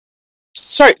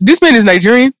sorry, this man is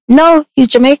Nigerian? No, he's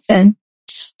Jamaican.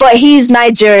 But he's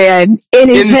Nigerian in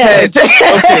his head.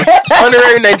 Okay.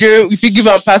 Honorary Nigerian, if you give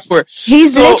out passport.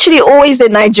 He's literally always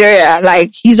in Nigeria.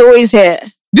 Like, he's always here.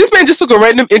 This man just took a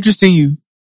random interest in you.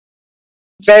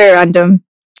 Very random.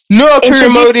 No ulterior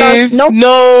motive. Nope.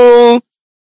 No.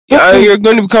 You're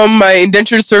going to become my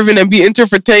indentured servant and be intern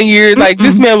for 10 years. Like,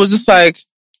 this man was just like,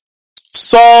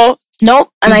 saw.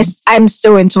 Nope. And I'm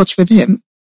still in touch with him.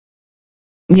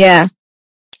 Yeah.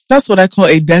 That's what I call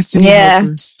a destiny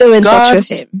helper. Still in touch with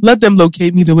him. Let them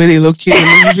locate me the way they locate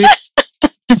me.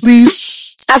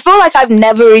 Please. I feel like I've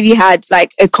never really had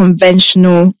like a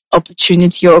conventional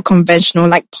opportunity or a conventional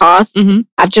like path.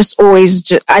 I've just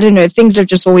always, I don't know, things have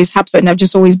just always happened. I've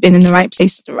just always been in the right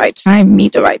place at the right time,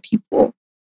 meet the right people.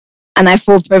 And I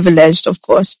feel privileged, of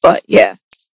course, but yeah.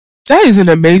 That is an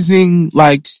amazing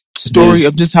like story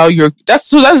of just how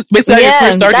that's basically how you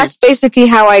first started. That's basically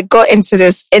how I got into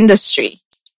this industry.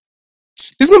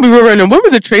 This is going to be real random. What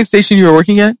was the train station you were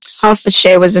working at?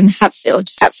 Hertfordshire was in Hatfield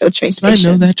train station.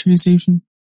 I know that train station.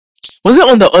 Was it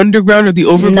on the underground or the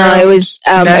overground? No, it was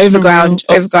overground.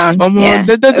 Overground. Yeah.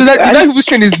 That people's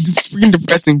train is freaking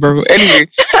depressing, bro. Anyway,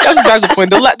 that's besides the point.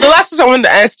 The last question I wanted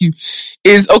to ask you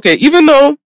is, okay, even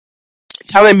though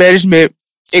talent management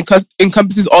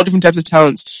encompasses all different types of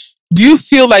talents, do you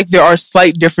feel like there are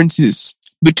slight differences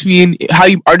between how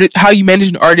you manage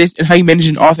an artist and how you manage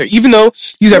an author? Even though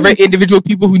these are very individual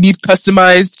people who need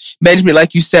customized management,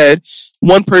 like you said,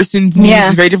 one person's needs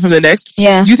is very different from the next.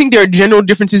 Yeah. Do you think there are general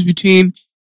differences between,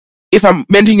 if I'm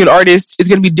managing an artist, it's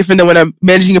going to be different than when I'm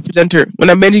managing a presenter?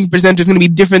 When I'm managing a presenter, it's going to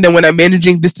be different than when I'm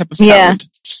managing this type of talent?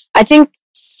 Yeah. I think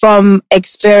from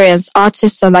experience,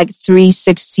 artists are like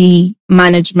 360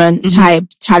 management type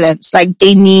talents. Like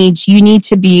you need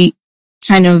to be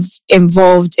kind of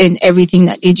involved in everything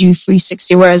that they do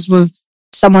 360, whereas with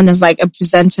someone as like a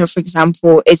presenter, for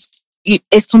example, it's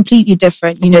completely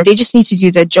different. You know, they just need to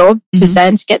do their job,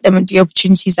 present, get them the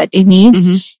opportunities that they need.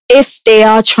 If they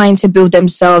are trying to build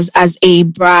themselves as a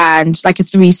brand, like a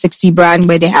 360 brand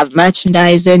where they have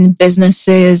merchandising,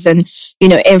 businesses and, you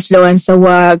know, influencer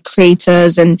work,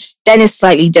 creators, and then it's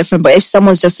slightly different. But if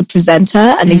someone's just a presenter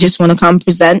and they just want to come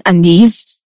present and leave,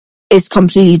 it's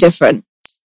completely different.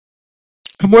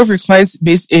 Are more of your clients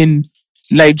based in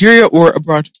Nigeria or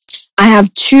abroad? I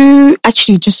have two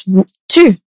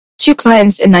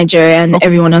clients in Nigeria and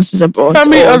everyone else is abroad. How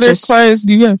many other clients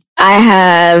do you have? I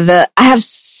have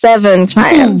 7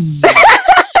 clients. I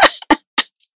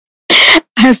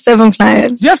have 7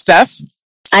 clients. Do you have staff?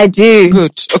 I do.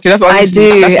 Good. Okay, that's all I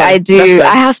do.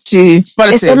 I have to.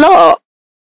 It's a lot.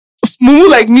 Mumu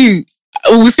like me,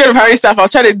 was scared of hiring staff. I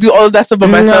was trying to do all of that stuff by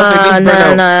myself and just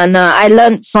burn out. No. I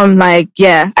learned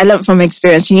from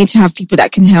experience. You need to have people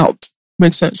that can help.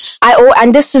 Makes sense.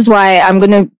 And this is why I'm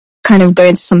going to kind of go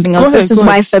into something else. This is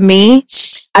why for me,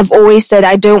 I've always said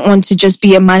I don't want to just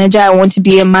be a manager. I want to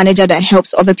be a manager that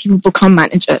helps other people become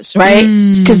managers, right?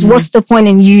 Because what's the point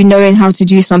in you knowing how to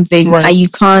do something and you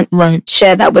can't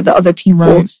share that with the other people?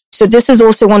 Right. So this is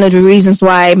also one of the reasons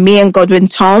why me and Godwin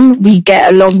Tom, we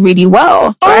get along really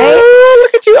well, right? Oh,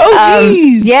 look at you,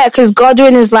 OGs. Yeah, because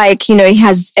Godwin is like, he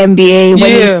has MBA.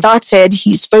 When he started,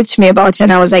 he spoke to me about it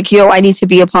and I was like, yo, I need to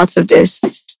be a part of this.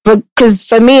 But because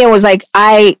for me, it was like,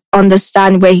 I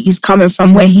understand where he's coming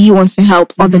from, where he wants to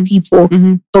help other people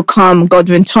become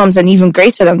Godwin Toms and even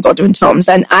greater than Godwin Toms.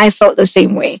 And I felt the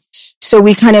same way. So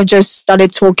we kind of just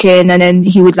started talking and then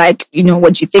he would like,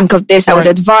 what do you think of this? I would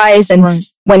advise. And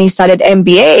when he started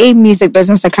MBA, Music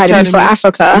Business Academy for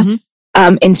Africa,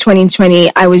 in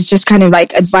 2020, I was just kind of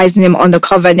like advising him on the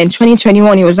cover. And in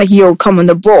 2021, he was like, yo, come on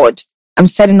the board. I'm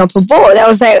setting up a board. I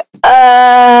was like,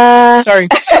 sorry.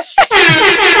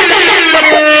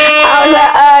 I was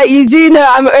like, you do know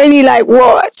I'm only like,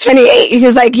 28? He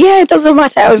was like, yeah, it doesn't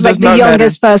matter. I was like the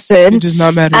youngest person. It does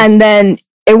not matter. And then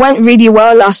it went really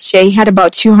well last year. He had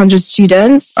about 200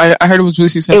 students. I heard it was really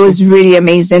successful. It was really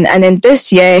amazing. And then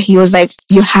this year, he was like,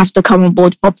 you have to come on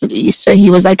board properly. So he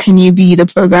was like, can you be the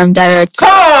program director?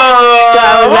 Oh! So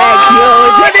I was like,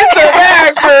 yo, this is so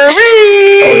bad for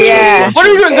me. Yeah. What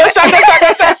are you doing? Go shot.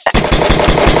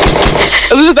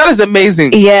 That is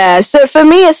amazing. Yeah. So for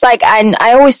me, it's like, and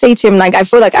I always say to him, like, I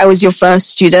feel like I was your first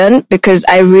student because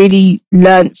I really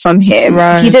learned from him.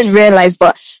 Right. He didn't realize,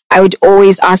 but I would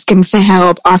always ask him for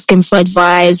help, ask him for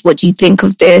advice. What do you think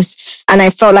of this? And I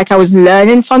felt like I was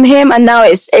learning from him. And now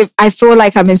I feel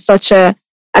like I'm in such an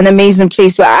amazing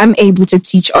place where I'm able to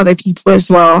teach other people as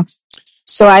well.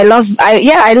 So I love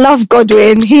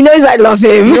Godwin. He knows I love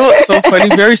him. You know what's so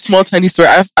funny? Very small, tiny story.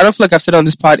 I don't feel like I've said it on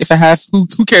this pod. If I have, who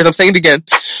cares? I'm saying it again.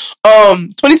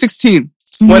 2016,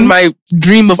 when my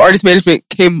dream of artist management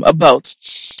came about,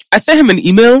 I sent him an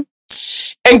email.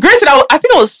 And granted, I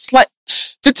think I was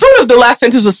the tone of the last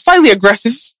sentence was slightly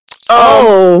aggressive.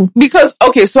 Because,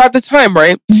 okay, so at the time,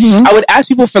 right, I would ask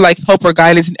people for like help or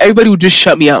guidance and everybody would just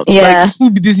shut me out. Yeah. Like, who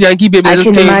be this Yankee baby? I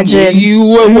can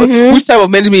imagine. Which type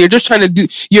of management you're just trying to do?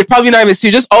 You're probably not even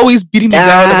serious. You're just always beating me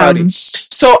down about it.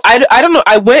 So I don't know.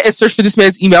 I went and searched for this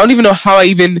man's email. I don't even know how I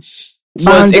even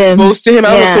was exposed to him. I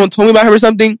don't know if someone told me about him or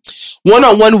something.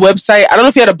 One-on-one website. I don't know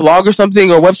if he had a blog or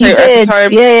something or website at the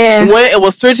time. Yeah. Went and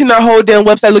was searching that whole damn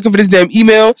website looking for this damn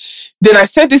email. Then I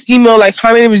sent this email like,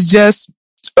 hi, my name is Jess.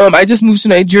 I just moved to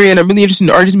Nigeria and I'm really interested in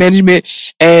artist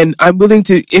management and I'm willing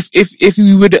to, if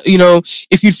you would,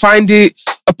 if you'd find it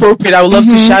appropriate, I would love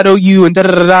to shadow you and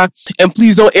and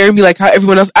please don't air me like how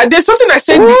everyone else. There's something I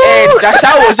said in the end. That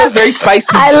shadow was just very spicy.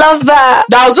 I love that.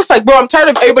 I was just like, bro, I'm tired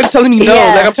of everybody telling me no.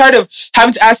 Like, I'm tired of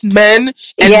having to ask men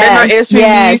and men not answering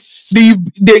me.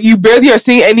 You barely are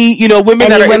seeing any, women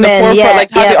that are in the forefront like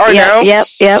how they are now.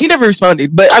 Yep. He never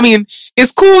responded. But I mean,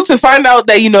 it's cool to find out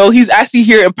that, he's actually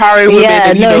here empowering women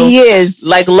and, he is.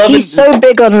 Like loving. He's so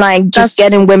big on like just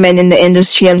getting women in the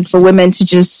industry and for women to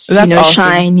just, awesome.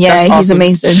 Shine. Yeah, he's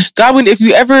amazing. Godwin, if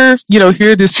you ever,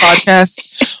 hear this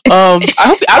podcast, I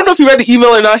don't know if you read the email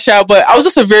or not, Shao, but I was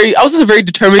just a very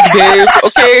determined babe,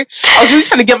 okay? I was really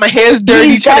trying to get my hands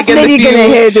dirty, trying to get in the field. Gonna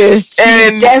hear this.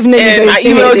 And I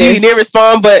emailed you, you didn't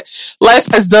respond, but life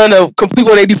has done a complete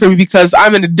 180 for me because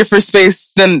I'm in a different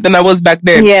space than I was back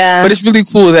then. Yeah. But it's really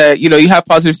cool that, you have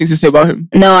positive things to say about him.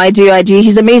 No, I do.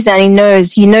 He's amazing and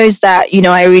he knows that,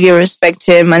 I really respect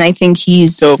him and I think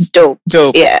he's dope.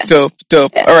 Yeah. Dope.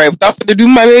 Yeah. All right. Without further ado,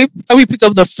 my babe, how we pick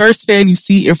up the first fan you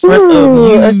see in front of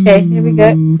you? Okay, here we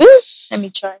go. Let me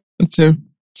try. Okay.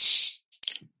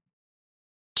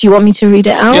 Do you want me to read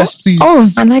it out? Yes, please. Oh,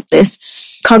 I like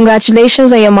this.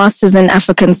 Congratulations on your Masters in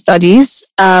African Studies.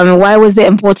 Why was it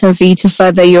important for you to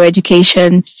further your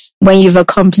education when you've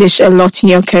accomplished a lot in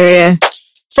your career?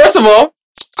 First of all,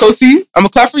 Kosi, I'm gonna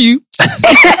clap for you. Great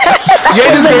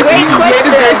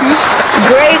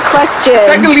question.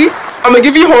 Secondly, I'm gonna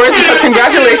give you horns because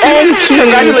congratulations.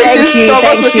 Congratulations. Some of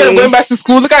us were scared of going back to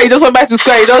school. Look how you just went back to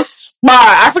school. You just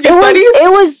African studies.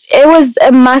 It was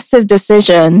a massive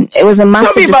decision. It was a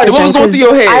massive decision. Tell me about it. What was going through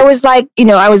your head? I was like,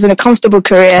 I was in a comfortable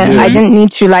career. I didn't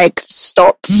need to like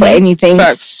stop for anything.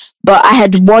 Facts. But I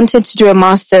had wanted to do a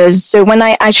master's. So when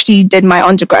I actually did my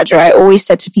undergraduate, I always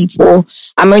said to people,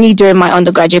 I'm only doing my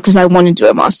undergraduate because I want to do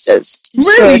a master's.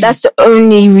 Really? So that's the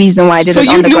only reason why I did an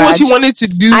undergrad. So you knew what you wanted to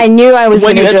do? I knew I was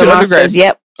going to do a master's.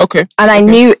 Yep. Okay. And I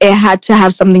knew it had to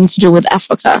have something to do with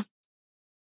Africa.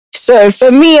 So for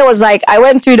me, it was like, I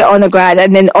went through the undergrad,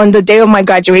 and then on the day of my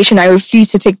graduation, I refused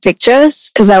to take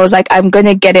pictures because I was like, I'm going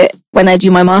to get it when I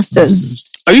do my master's.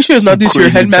 Are you sure it's not this your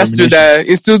headmaster that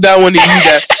instilled that one in you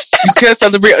that you can't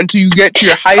celebrate until you get to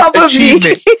your highest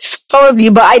achievement? Probably,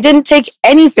 but I didn't take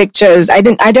any pictures. I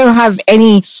don't have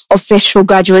any official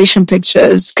graduation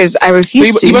pictures because I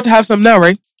refused to. You're about to have some now,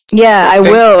 right? Yeah, I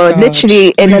will. Literally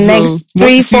in the next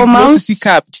 3-4 months.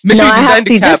 No, I have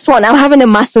to. This one, I'm having a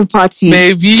massive party.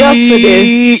 Maybe. Just for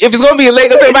this. If it's going to be in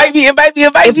Lagos, it might be. It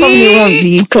probably won't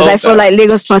be because I feel like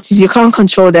Lagos parties, you can't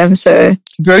control them. So,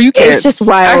 girl, you can't. It's just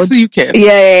wild. Actually, you can't.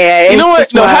 Yeah. You know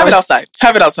what? No, have it outside.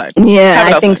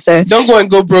 Yeah, I think so. Don't go and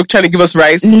go broke trying to give us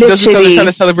rice just because we're trying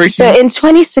to celebrate you. So in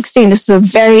 2016, this is a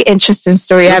very interesting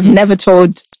story. I've never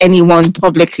told anyone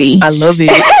publicly. I love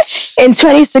it. In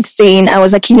 2016, I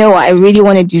was like, you know what? I really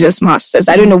want to do this master's.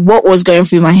 I don't know what was going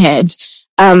through my head.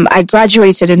 I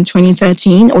graduated in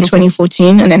 2013 or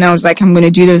 2014. And then I was like, I'm going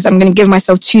to do this. I'm going to give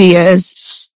myself 2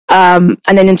 years. And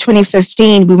then in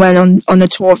 2015, we went on a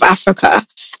tour of Africa.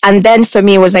 And then for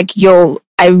me, it was like, yo,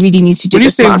 I really need to do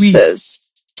this master's.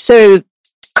 So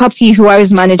Copy, who I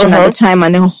was managing at the time,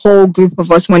 and a whole group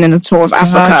of us went on a tour of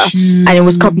Africa, and it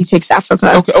was Copy Takes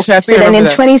Africa. Okay. So then in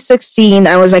 2016,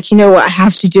 I was like, you know what, I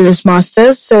have to do this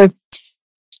master's. So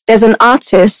there's an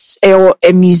artist or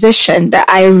a musician that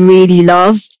I really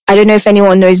love. I don't know if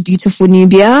anyone knows Beautiful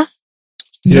Nubia.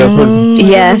 Yeah.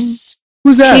 Yes.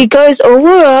 Who's that? He goes, No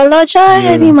one.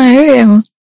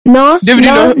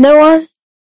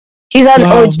 He's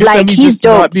he's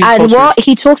dope. And what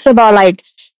he talks about, like,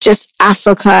 just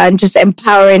Africa and just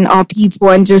empowering our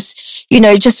people and just,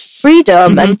 just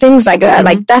freedom and things like that.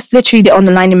 Like, that's literally the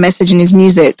underlying message in his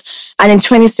music. And in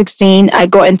 2016, I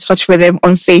got in touch with him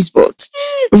on Facebook,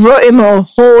 wrote him a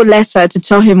whole letter to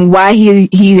tell him why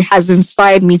he has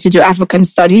inspired me to do African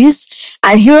studies.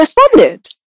 And he responded.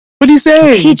 What do you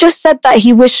say? He just said that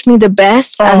he wished me the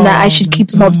best and that I should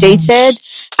keep him updated.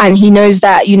 And he knows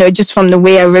that, just from the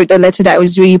way I wrote the letter, that I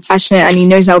was really passionate, and he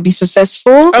knows I'll be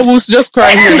successful. I was just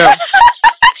crying here now.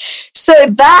 So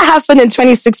that happened in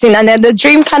 2016. And then the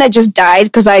dream kind of just died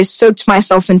because I soaked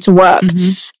myself into work.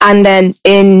 And then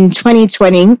in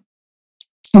 2020,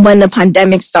 when the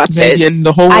pandemic started,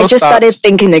 the whole world I just started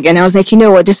thinking again. I was like, you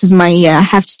know what? This is my year. I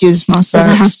have to do this master's.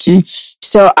 I have to.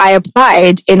 So I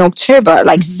applied in October,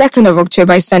 2nd of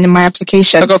October, I sent in my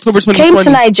application. Like October 2020. Came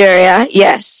to Nigeria,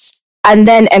 yes. And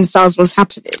then NSAS was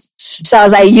happening. So I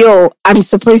was like, yo, I'm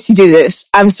supposed to do this.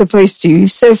 I'm supposed to.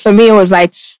 So for me, it was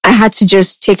like, I had to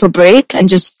just take a break and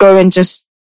just go and just,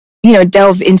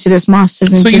 delve into this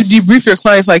master's. And so you debrief your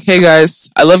clients like, hey guys,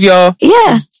 I love y'all.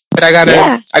 Yeah. But I gotta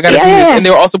do this. And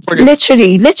they were all supportive.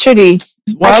 Literally.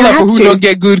 Why I love who don't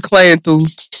get good client too.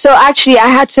 So actually, I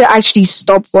had to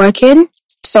stop working.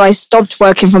 So I stopped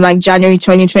working from January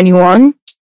 2021.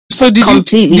 So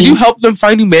did you help them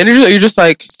find new managers, or you're just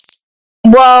like?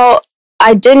 Well,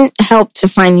 I didn't help to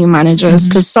find new managers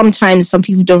because sometimes some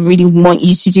people don't really want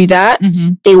you to do that.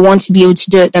 They want to be able to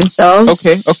do it themselves.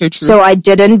 Okay, true. So I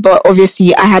didn't, but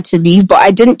obviously I had to leave. But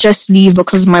I didn't just leave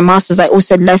because of my master's. I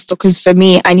also left because for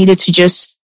me, I needed to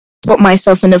just put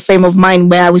myself in a frame of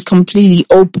mind where I was completely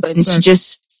open to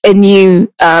just a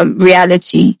new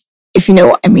reality, if you know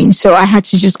what I mean. So I had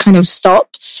to just kind of stop.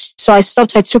 So I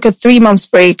stopped. I took a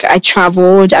 3-month break. I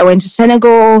traveled. I went to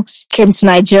Senegal, came to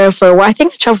Nigeria for a while. I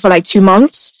think I traveled for 2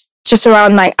 months, just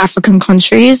around African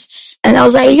countries. And I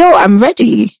was like, yo, I'm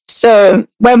ready. So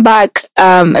went back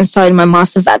and started my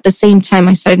master's. At the same time,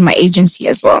 I started my agency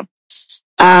as well.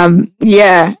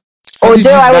 Yeah.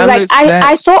 Although I was like,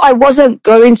 I thought I wasn't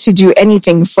going to do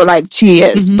anything for 2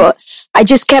 years, but I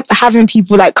just kept having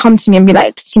people come to me and be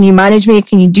like, can you manage me?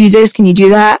 Can you do this? Can you do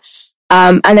that?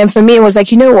 And then for me, it was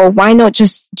like, you know what? Why not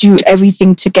just do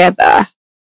everything together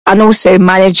and also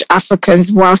manage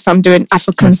Africans whilst I'm doing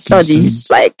African studies?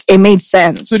 It made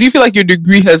sense. So do you feel like your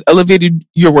degree has elevated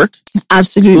your work?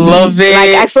 Absolutely. Love it.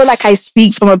 I feel like I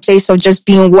speak from a place of just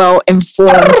being well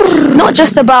informed, not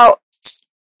just about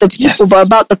the people, but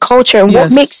about the culture and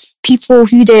what makes people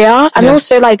who they are. And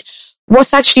also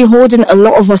what's actually holding a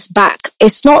lot of us back.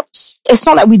 It's not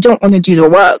like we don't want to do the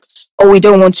work or we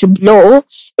don't want to blow.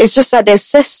 It's just that there's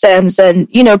systems and,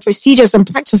 procedures and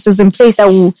practices in place that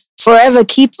will forever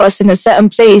keep us in a certain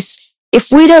place.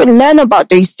 If we don't learn about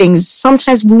those things,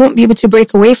 sometimes we won't be able to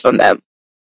break away from them.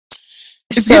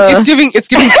 It's giving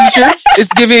teacher.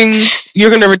 It's giving,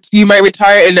 you might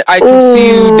retire, and I can see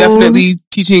you definitely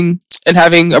teaching and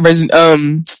having a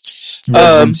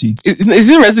residency. Is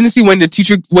it a residency when you're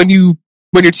teaching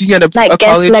at a guest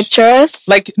college? Lecturers?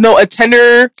 No, a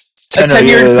tenor. a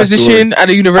tenured position at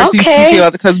a university teaching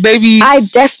out, because baby, I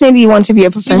definitely want to be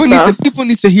a professor. People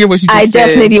need to hear what you just said. I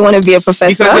definitely want to be a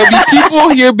professor. Because there'll be people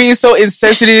here being so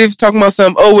insensitive, talking about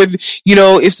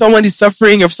if someone is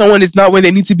suffering, if someone is not where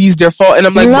they need to be, it's their fault. And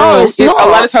I'm like, no, bro, it's not. A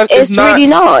lot of times it's really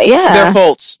not. Yeah, their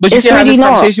fault. But you can't have this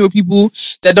conversation with people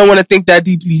that don't want to think that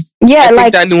deeply. Yeah,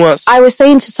 like that nuance. I was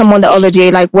saying to someone the other day,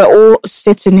 like, we're all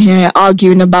sitting here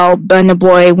arguing about Burna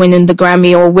Boy winning the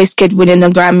Grammy or Wizkid winning the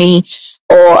Grammy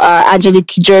or Angelique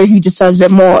Kidjo, who deserves it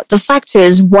more. The fact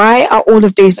is, why are all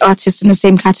of those artists in the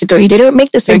same category? They don't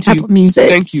make the same type of music.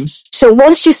 Thank you. So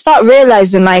once you start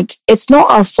realizing, like, it's not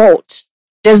our fault,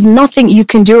 there's nothing you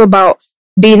can do about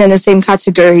being in the same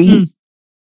category.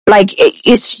 Like,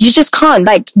 it's you just can't.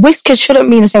 Like, Wizkid shouldn't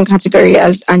be in the same category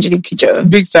as Angelique Kidjo.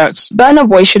 Big facts. Burna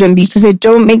Boy shouldn't be, because they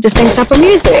don't make the same type of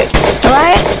music.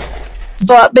 Alright?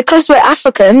 But because we're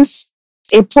Africans,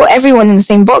 it put everyone in the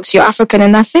same box. You're African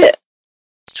and that's it.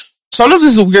 So I know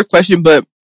this is a weird question, but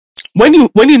when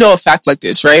you know a fact like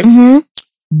this, right? Mm-hmm.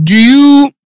 Do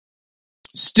you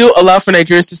still allow for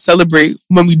Nigerians to celebrate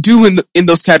when we do in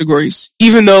those categories?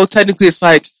 Even though technically it's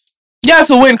like, yeah,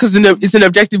 it's a win because it's an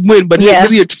objective win, but is it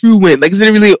really a true win? Like, isn't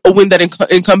it really a win that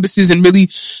encompasses and really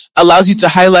allows you to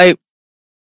highlight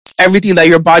everything that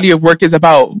your body of work is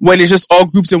about, when it's just all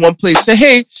groups in one place? Say,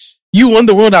 hey, you won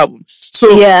the world album. So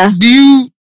do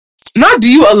you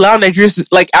allow Nigerians,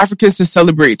 like Africans, to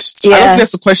celebrate? I don't think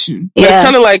that's the question. But it's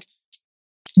kind of like,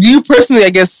 do you personally, I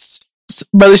guess,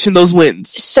 relish in those wins?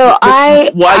 So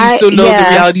you still know the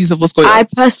realities of what's going on? I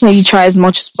personally try as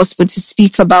much as possible to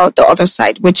speak about the other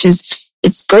side, which is,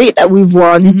 it's great that we've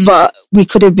won, but we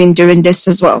could have been doing this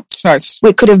as well. Facts.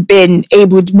 We could have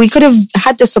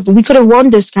had this, we could have won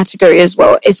this category as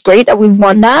well. It's great that we've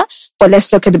won that, but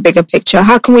let's look at the bigger picture.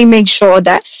 How can we make sure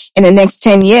that in the next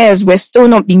 10 years, we're still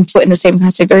not being put in the same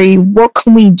category? What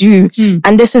can we do?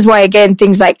 And this is why, again,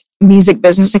 things like Music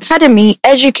Business Academy,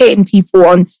 educating people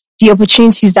on the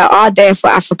opportunities that are there for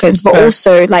Africans, but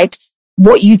also like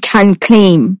what you can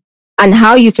claim and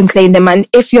how you can claim them. And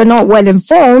if you're not well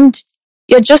informed,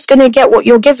 you're just going to get what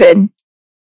you're given.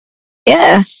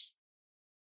 Yeah.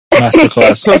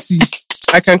 Masterclass.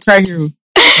 I can cry here,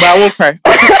 but I won't cry.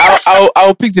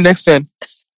 I'll pick the next fan.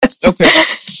 Okay.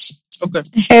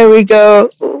 Here we go.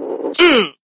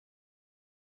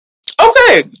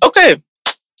 Okay.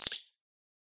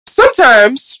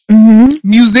 Sometimes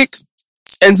music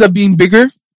ends up being bigger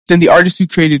than the artist who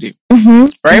created it.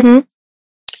 Right?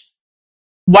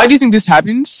 Why do you think this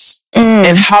happens?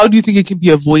 And how do you think it can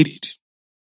be avoided?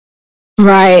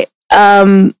 Right.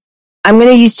 I'm going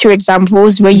to use two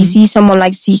examples where you see someone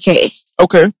like CK.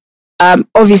 Okay.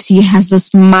 Obviously he has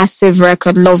this massive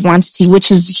record, Love Quantity,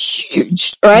 which is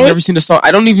huge, right? I've never seen the song.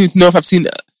 I don't even know if I've seen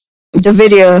the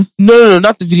video. No,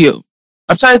 not the video.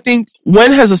 I'm trying to think,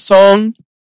 when has a song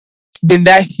been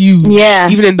that huge? Yeah.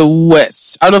 Even in the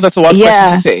West. I don't know if that's a wild question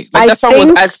to say. Like, that song was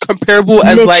as comparable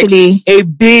as like a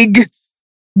big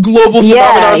global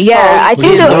phenomenon song. I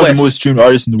think one of the most streamed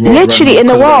artists in the world. Literally in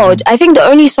the world. I think the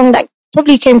only song that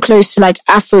probably came close to like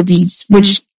Afrobeats,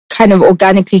 which kind of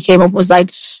organically came up, was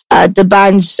like the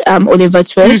band's Oliver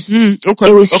Twist.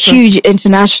 It was huge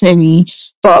internationally,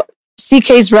 but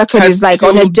CK's record is like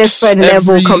on a different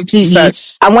level completely.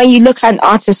 And when you look at an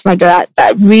artist like that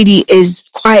really is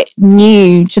quite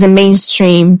new to the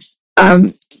mainstream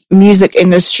music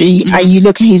industry, and you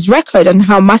look at his record and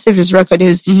how massive his record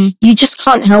is, you just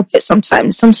can't help it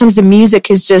sometimes. Sometimes the music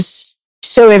is just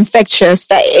so infectious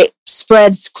that it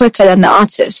spreads quicker than the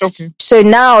artist. So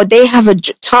now they have a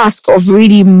task of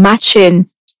really matching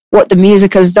what the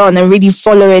music has done and really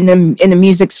following them in the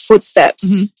music's footsteps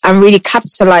and really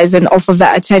capitalizing off of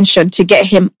that attention to get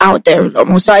him out there a lot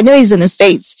more. So I know he's in the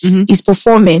States, he's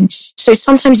performing. So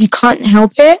sometimes you can't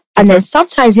help it. And then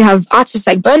sometimes you have artists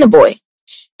like Burna Boy,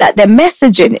 that their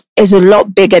messaging is a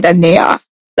lot bigger than they are.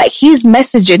 Like, his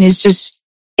messaging is just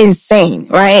insane,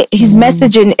 right? His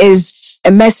messaging is a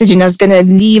messaging that's going to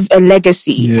leave a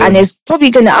legacy and it's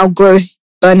probably going to outgrow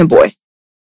Burna Boy.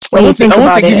 When you think about it. I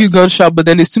want to give you gunshot, but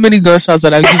then there's too many gunshots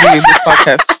that I'm giving in this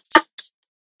podcast.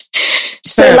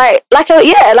 So like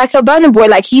a Burna Boy,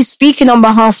 like, he's speaking on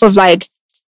behalf of like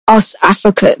us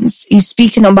Africans. He's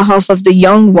speaking on behalf of the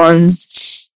young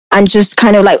ones and just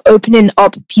kind of like opening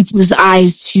up people's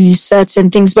eyes to certain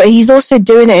things. But he's also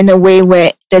doing it in a way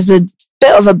where there's a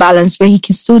bit of a balance where he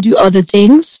can still do other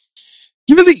things.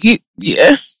 You really,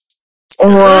 yeah. Or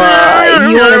you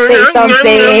want to say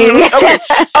something?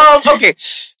 Okay.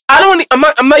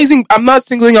 I'm not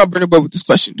singling out Burna Boy with this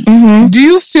question. Do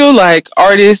you feel like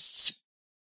artists,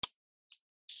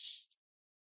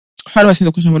 how do I say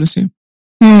the question I want to say?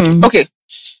 Okay.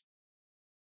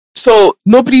 So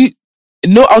nobody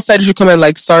no outsider should come and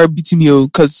like start beating me,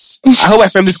 because I hope I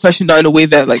frame this question now in a way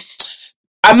that like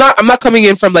I'm not coming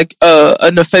in from like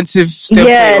an offensive standpoint.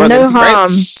 Yeah, or no anything,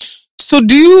 harm. Right? So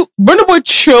Burna Boy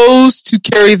chose to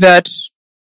carry that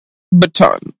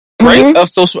baton, right, of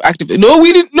social activism. No,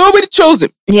 we didn't. Nobody chose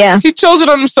him. Yeah, he chose it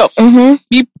on himself.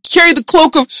 He carried the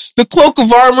cloak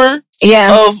of armor.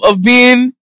 Yeah, of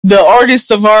being the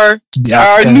artist of our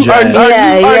new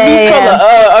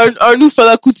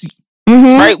Fela Kuti.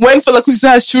 Right, when Fela Kuti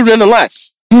has children alive.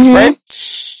 Right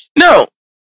now,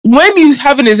 when you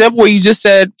have an example where you just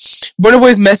said Burna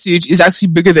Boy's message is actually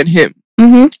bigger than him,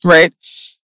 right?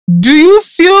 Do you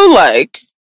feel like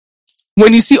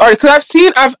when you see artists,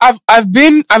 because I've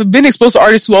been exposed to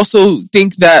artists who also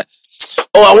think that,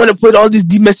 oh, I want to put all this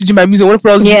deep message in my music. I want to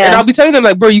put all this deep, and I'll be telling them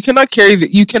like, bro, you cannot carry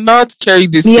this. You cannot carry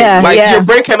this thing. Like your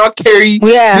brain cannot carry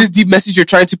this deep message you're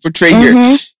trying to portray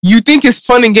here. You think it's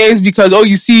fun and games because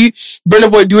you see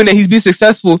Burna Boy doing it, he's being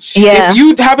successful. If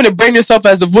you happen to brand yourself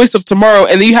as the voice of tomorrow,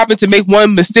 and then you happen to make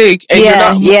one mistake, and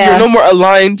you're no more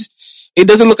aligned. It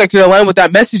doesn't look like you're aligned with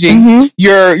that messaging.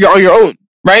 You're on your own.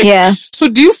 Right? Yeah. So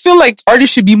do you feel like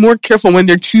artists should be more careful when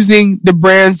they're choosing the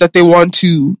brands that they want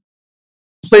to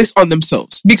place on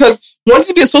themselves? Because wanting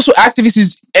to be a social activist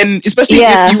is, and especially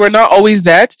if you are not always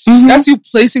that, that's you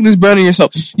placing this brand on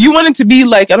yourself. You want it to be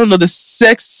like, I don't know, the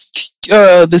sex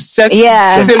symbol of the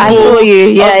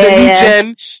new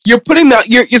gen. You're putting that,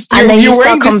 and then you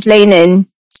start complaining.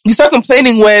 You start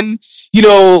complaining when,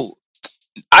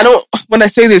 when I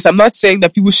say this, I'm not saying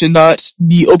that people should not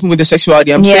be open with their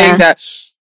sexuality. I'm saying that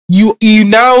you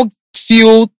now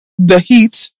feel the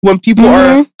heat when people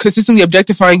are consistently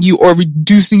objectifying you or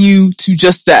reducing you to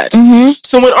just that.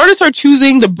 So when artists are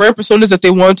choosing the brand personas that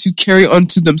they want to carry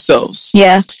onto themselves,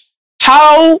 maybe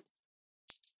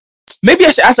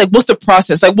I should ask, like, what's the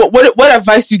process? Like, what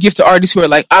advice do you give to artists who are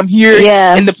like, I'm here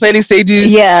in the planning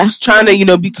stages, trying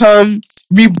to,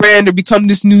 rebrand or become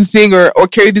this new thing or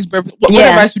carry this brand? What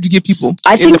advice would you give people?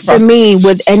 I think for me,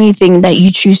 with anything that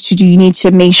you choose to do, you need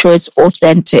to make sure it's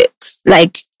authentic.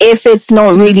 Like, if it's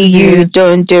not really you,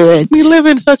 don't do it. We live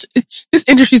in this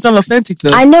industry is not authentic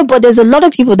though. I know, but there's a lot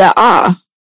of people that are.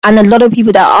 And a lot of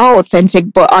people that are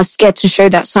authentic but are scared to show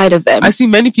that side of them. I see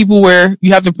many people where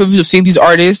you have the privilege of seeing these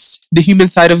artists, the human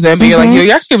side of them, and you're like,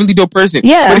 you're actually a really dope person.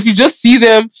 Yeah. But if you just see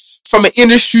them from an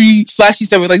industry flashy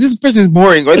standpoint, like, this person is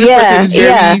boring, or this person is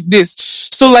very this.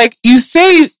 So, like, you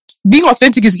say being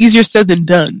authentic is easier said than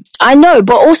done. I know,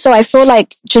 but also I feel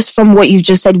like, just from what you've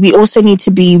just said, we also need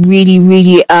to be really,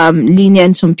 really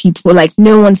lenient on people. Like,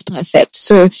 no one's perfect.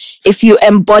 So if you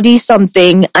embody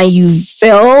something and you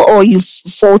fail or you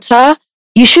falter,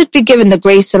 you should be given the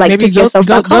grace to pick yourself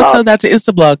back up. Go tell that to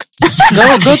Instablog.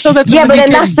 go tell that to but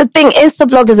then that's the thing.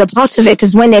 Instablog is a part of it,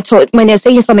 because when they're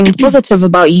saying something positive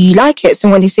about you, you like it. So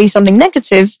when they say something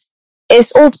negative,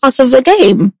 it's all part of the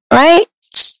game, right?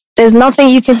 There's nothing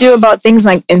you can do about things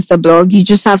like Instablog. You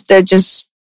just have to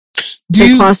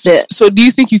pass it. So do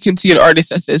you think you can see an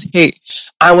artist that says, hey,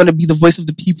 I want to be the voice of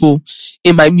the people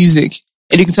in my music,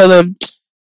 and you can tell them,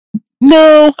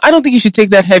 no, I don't think you should take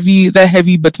that heavy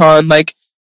baton. Like,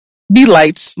 be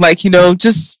light. Like,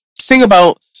 just sing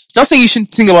about, not saying you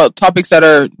shouldn't sing about topics that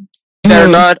are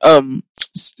not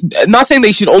saying that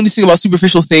you should only sing about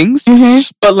superficial things,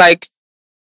 but like,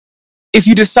 if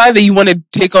you decide that you want to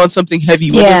take on something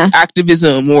heavy, whether it's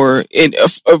activism or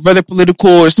whether political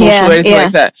or social or anything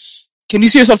like that, can you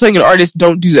see yourself telling an artist,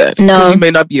 don't do that? No. Because you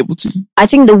may not be able to. I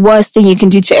think the worst thing you can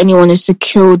do to anyone is to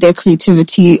kill their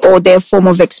creativity or their form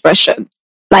of expression.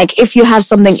 Like, if you have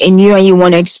something in you and you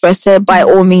want to express it, by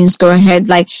all means, go ahead.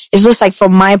 Like, it's just like,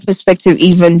 from my perspective,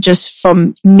 even just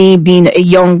from me being a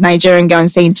young Nigerian girl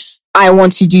and saying, I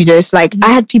want to do this. Like,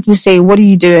 I had people say, what are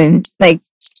you doing? Like,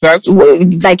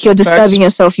 you're disturbing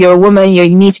yourself. You're a woman. You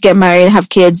need to get married, have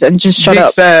kids, and just shut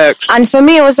up. And for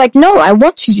me, it was like, no, I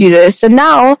want to do this. And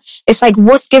now it's like,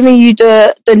 what's giving you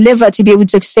the liver to be able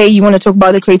to say you want to talk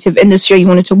about the creative industry, you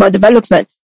want to talk about development?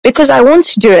 Because I want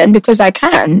to do it and because I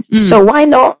can. So why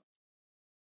not?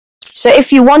 So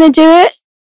if you want to do it,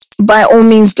 by all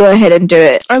means, go ahead and do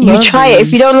it. You try it.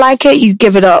 If you don't like it, you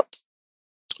give it up.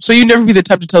 So you never be the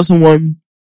type to tell someone,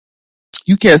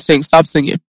 you can't sing, stop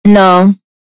singing. No.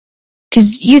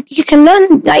 Because you can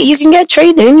learn, like, you can get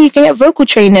training, you can get vocal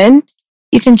training,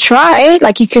 you can try,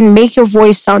 like, you can make your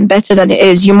voice sound better than it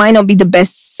is. You might not be the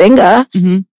best singer,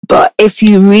 but if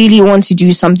you really want to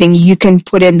do something, you can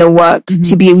put in the work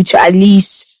to be able to at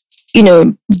least,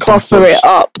 buffer it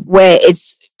up where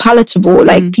it's palatable,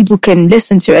 like people can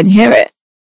listen to it and hear it.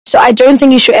 So I don't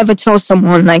think you should ever tell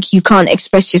someone like you can't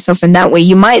express yourself in that way.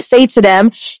 You might say to them,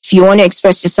 if you want to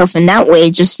express yourself in that way,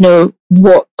 just know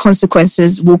what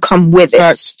consequences will come with it.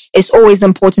 Right. It's always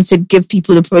important to give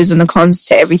people the pros and the cons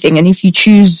to everything. And if you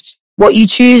choose what you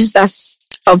choose, that's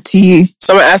up to you.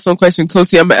 So I'm going to ask one question.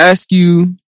 Kosi, I'm going to ask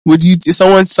you, if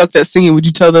someone sucked at singing, would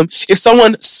you tell them, if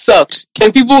someone sucked,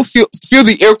 can people feel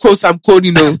the air quotes I'm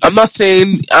quoting though? I'm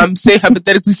saying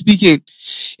hypothetically speaking,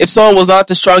 if someone was not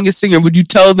the strongest singer, would you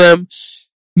tell them,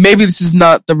 maybe this is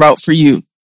not the route for you?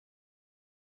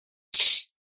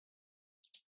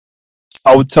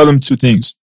 I would tell them two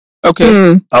things.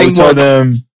 Okay. I would tell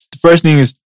them, the first thing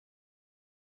is,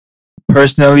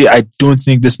 personally, I don't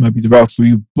think this might be the route for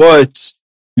you, but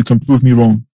you can prove me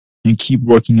wrong and keep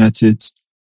working at it.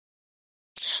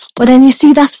 But then you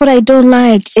see, that's what I don't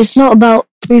like. It's not about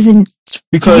proving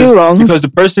you wrong. Because the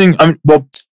person,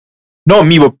 not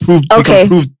me, but prove, you can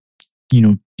prove,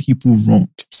 people wrong.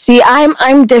 See,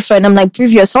 I'm different. I'm like,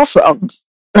 prove yourself wrong.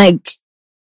 Like,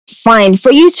 fine.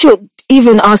 For you to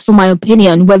even ask for my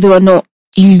opinion, whether or not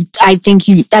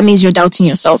that means you're doubting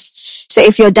yourself. So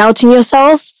if you're doubting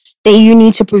yourself, then you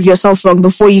need to prove yourself wrong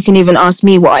before you can even ask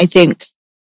me what I think.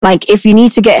 Like, if you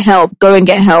need to get help, go and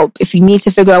get help. If you need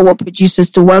to figure out what producers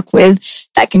to work with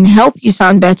that can help you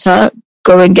sound better,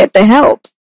 go and get the help.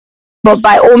 But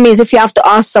by all means, if you have to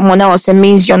ask someone else, it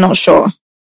means you're not sure.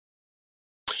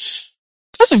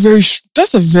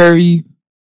 That's a very,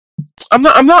 I'm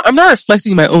not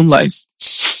reflecting my own life.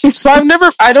 So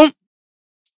I don't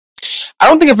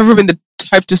think I've ever been the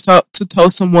type to tell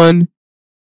someone,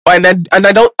 and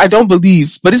I don't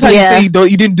believe, but this is how you say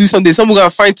you didn't do something. Someone got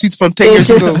to find tweets from 10 years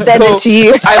ago. Just send it to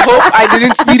you. I hope I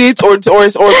didn't tweet it or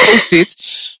post it,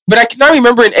 but I cannot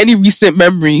remember in any recent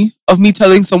memory of me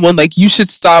telling someone like, you should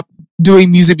stop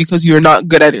doing music because you're not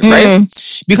good at it, right?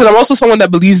 Because I'm also someone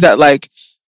that believes that like,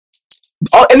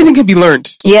 anything can be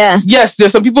learned. Yeah. Yes,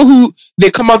 there's some people who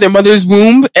they come out their mother's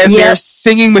womb and they're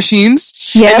singing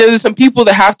machines. Yeah. And then there's some people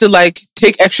that have to like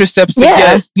take extra steps to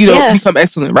get, become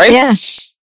excellent, right? Yeah.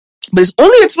 But it's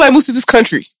only until I moved to this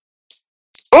country.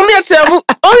 Only until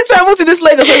I moved to this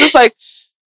Lagos. So I'm just like,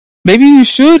 maybe you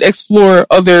should explore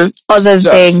other stuff.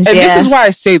 Things. And this is why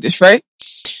I say this, right?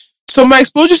 So my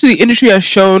exposure to the industry has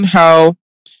shown how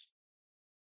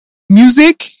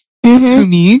music, to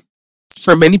me,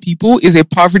 for many people, is a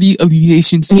poverty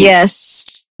alleviation scheme.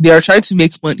 Yes. They are trying to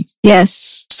make money.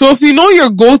 Yes. So if you know your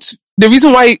goal, the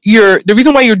reason why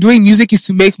you're doing music is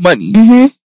to make money,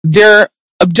 there are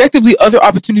objectively other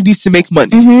opportunities to make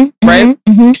money, right?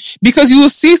 Because you will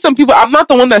see some people, I'm not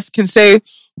the one that can say,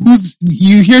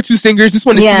 you hear two singers, this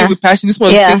one is singing with passion, this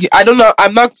one is singing. I don't know,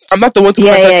 I'm not the one to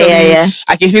tell you,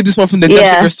 I can hear this one from the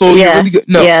depths of your soul, you're really good.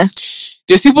 No.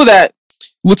 There's people that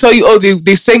will tell you,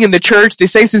 they sang in the church, they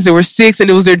sang since they were 6 and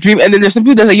it was their dream. And then there's some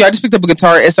people that say, I just picked up a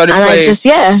guitar and started playing.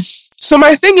 So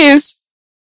my thing is,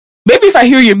 maybe if I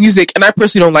hear your music and I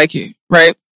personally don't like it,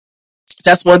 right?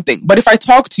 That's one thing. But if I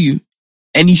talk to you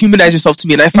and you humanize yourself to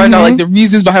me and I find out like the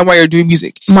reasons behind why you're doing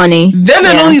music, money, then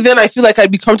and only then I feel like I'd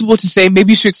be comfortable to say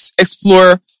maybe you should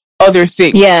explore other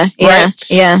things. Right?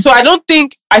 So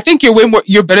I think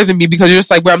you're better than me because you're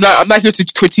just like, well, I'm not here to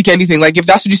critique anything. Like, if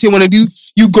that's what you say you want to do,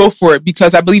 you go for it,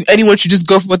 because I believe anyone should just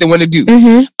go for what they want to do.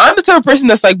 I'm the type of person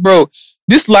that's like, bro,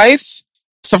 this life,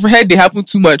 sufferhead, they happen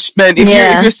too much, man. If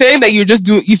you're saying that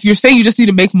if you're saying you just need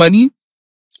to make money,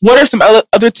 what are some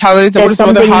other talents and what are some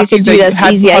other hobbies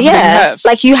that you have?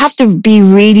 Like, you have to be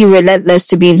really relentless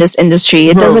to be in this industry.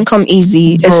 It doesn't come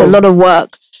easy. It's a lot of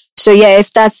work. So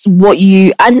if that's what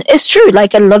and it's true,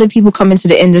 like a lot of people come into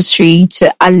the industry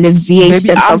to alleviate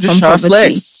themselves from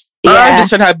poverty. I'm just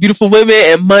trying to have beautiful women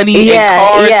and money and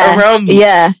cars around me.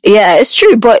 Yeah, it's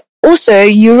true. But also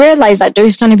you realize that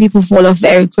those kind of people fall off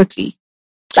very quickly.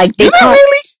 Like they can't,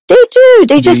 really? They do.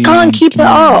 They just can't keep it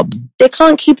up. They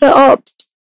can't keep it up.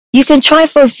 You can try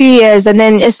for a few years and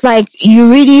then it's like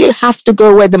you really have to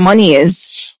go where the money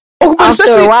is. Oh, but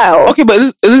after a while. Okay,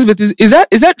 but Elizabeth, is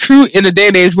that true in a day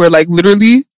and age where like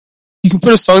literally you can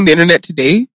put a song on the internet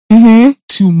today,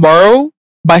 tomorrow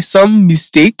by some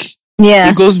mistake,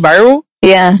 it goes viral.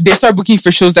 Yeah, they start booking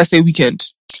for shows that same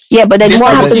weekend. Yeah, but then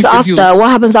what happens after?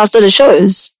 What happens after the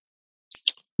shows?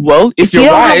 Well, if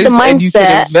you're wise and you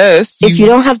can invest, if you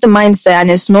don't have the mindset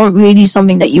and it's not really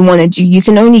something that you want to do, you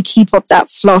can only keep up that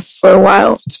fluff for a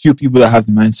while. It's few people that have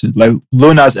the mindset. Like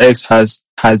Lil Nas X has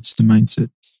the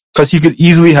mindset. Because he could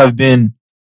easily have been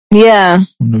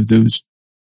one of those.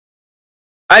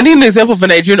 I need an example of a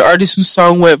Nigerian artist whose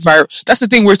song went viral. That's the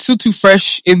thing, we're still too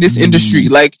fresh in this industry.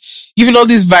 Like, even though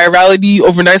this virality,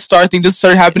 overnight star thing just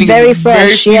started happening very few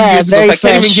years ago. So I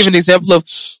can't even give an example of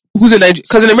who's a Nigerian.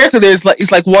 Because in America,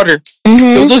 it's like water.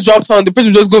 They'll just drop song, the person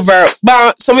will just go viral.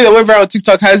 But somebody that went viral on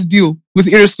TikTok has deal with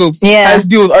Interscope, has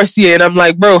deal with RCA, and I'm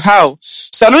like, bro, how?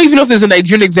 So I don't even know if there's a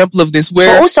Nigerian example of this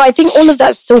where. But also, I think all of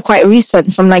that's still quite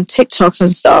recent from like TikTok and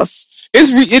stuff. So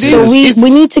we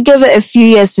need to give it a few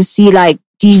years to see like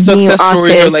these new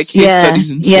artists. Or like case studies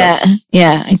and stuff.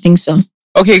 Yeah, I think so.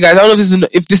 Okay, guys, I don't know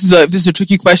if this is a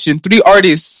tricky question. 3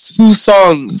 artists whose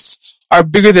songs are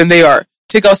bigger than they are.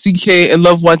 Take out CK and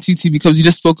Love One TT because you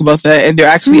just spoke about that, and they're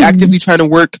actually actively trying to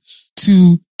work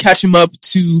to catch him up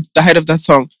to the height of that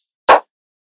song.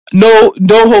 No,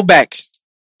 don't hold back.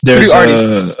 There's 3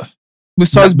 artists with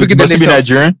songs bigger than themselves. Must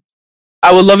be Nigerian?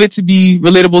 I would love it to be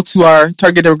relatable to our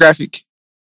target demographic.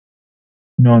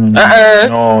 No.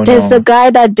 There's the guy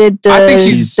that did the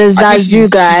Zazu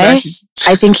guy.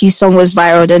 I think his song was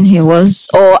viral than he was.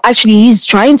 Or actually, he's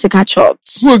trying to catch up.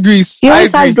 Who agrees? He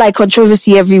always has like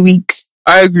controversy every week.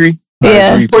 I agree.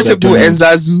 Portable and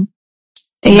Zazu.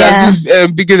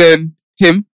 Zazu's bigger than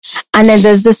him. And then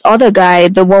there's this other guy,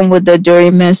 the one with the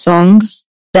Dorime song,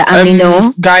 the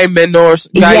Amino. Guy Menor or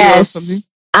something.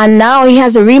 And now he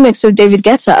has a remix with David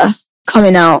Guetta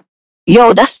coming out.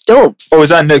 Yo, that's dope. Oh, is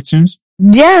that Neptunes?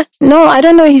 Yeah, no, I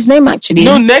don't know his name actually.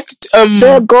 No,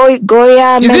 the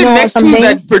Goya is it Neptunes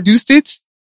that produced it?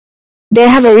 They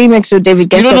have a remix with David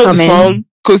Guetta coming. You don't know the song,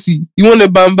 Kosi. You want to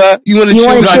bamba? You want to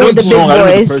chill with the big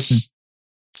boys?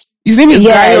 His name is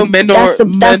Gaio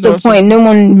Menor. That's the point. No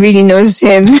one really knows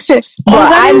him. But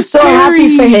I'm so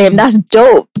happy for him. That's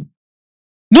dope.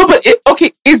 No, but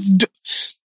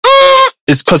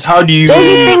it's because how do you? Don't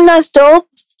you think that's dope?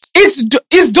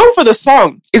 It's dope for the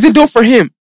song. Is it dope for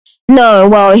him? No,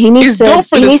 well, he needs to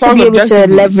be able to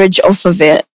leverage off of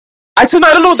it. I don't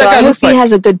know what that guy looks like. I hope he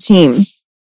has a good team.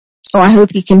 Or I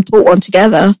hope he can put one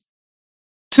together.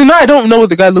 So now I don't know what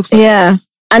the guy looks like. Yeah.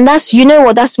 And that's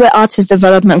where artist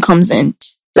development comes in.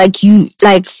 Like you,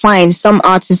 fine, some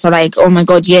artists are like, oh my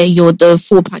God, yeah, you're the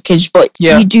full package, but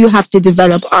you do have to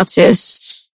develop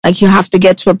artists. Like you have to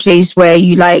get to a place where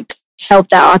you help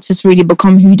that artist really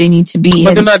become who they need to be.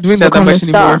 But they're not doing that much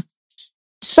anymore.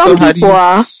 Some people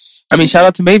are. I mean, shout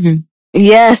out to Maven.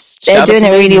 Yes, they're doing it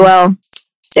really well.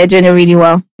 They're doing it really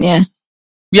well. Yeah.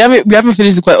 We haven't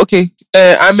finished the question. Okay.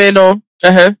 Ameno.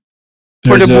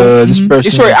 Portable. This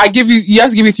person. Sorry, you have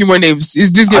to give me 3 more names.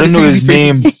 Is this I don't know his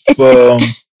name, but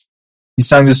he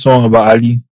sang this song about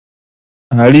Ali.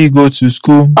 Ali go to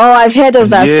school. Oh, I've heard of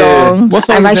that song. What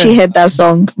song I've actually heard that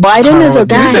song, but I don't know the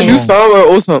guy. Is it a new song or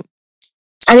old song?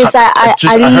 And it's like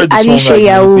Ali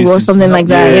Sheyahu or something like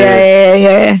that.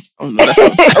 Yeah. Oh, no, that's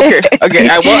okay.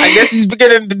 I guess he's bigger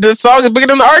than the song is bigger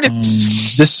than the artist.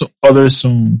 This other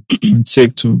song on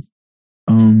TikTok.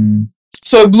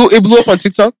 So it blew up on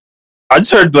TikTok. I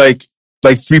just heard like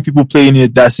 3 people playing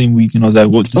it that same week, and I was like,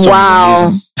 "What? This song is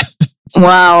amazing."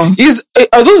 Wow.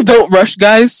 Are those Don't Rush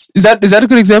guys? Is that a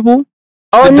good example?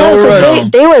 Oh no,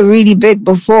 they were really big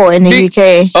before in the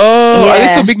UK. Oh, yeah. Are they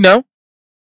still big now?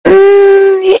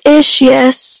 Ish,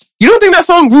 yes. You don't think that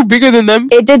song grew bigger than them?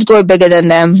 It did grow bigger than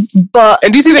them, but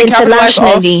and do you think they capitalized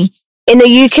off? In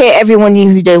the UK, everyone knew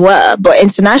who they were, but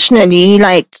internationally,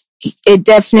 it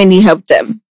definitely helped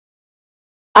them.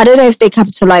 I don't know if they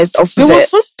capitalized off of it. There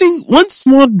was one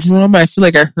small drama I feel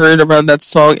like I heard around that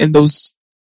song and those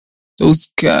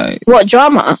guys. What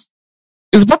drama?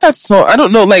 It was about that song. I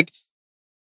don't know,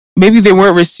 maybe they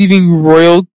weren't receiving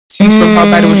royalties from how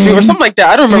bad it was or something like that.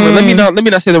 I don't remember. Let me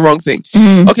not say the wrong thing.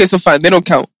 Okay, so fine, they don't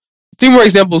count. 3 more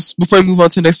examples before we move on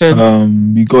to the next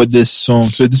one. We got this song.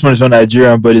 So this one is on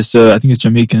Nigerian, but it's I think it's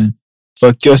Jamaican.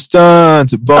 Fuck your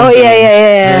stunt. Oh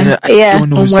yeah. I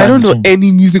don't know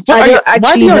any music. I don't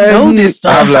actually know this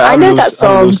stuff. I know that song.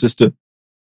 I have a little sister.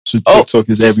 So TikTok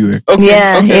is everywhere. Okay,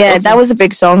 yeah. That was a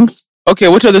big song. Okay,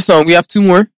 which other song? We have 2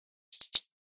 more.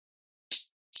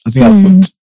 I think I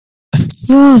fucked.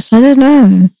 Ross, I don't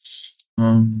know.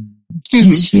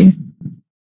 Excuse me.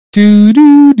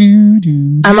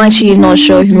 I'm actually not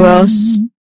sure who else.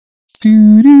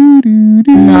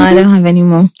 No, I don't have any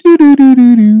more.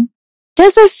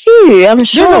 There's a few, I'm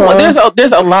sure.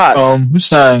 There's a lot. Who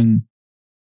sang?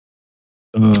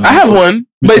 I have one,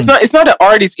 but it's not an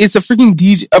artist. It's a freaking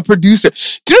DJ, a producer.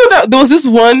 Do you know that there was this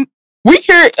one?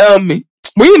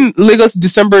 We're in Lagos,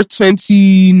 December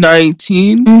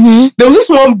 2019. There was this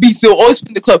one beat. They were always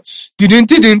playing the club.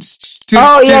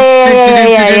 Oh yeah.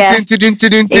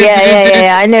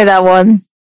 I know that one.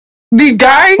 The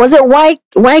guy was it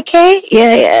YK?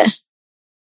 Yeah.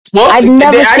 Well, I've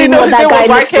never seen what that guy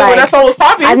looks like. When that song was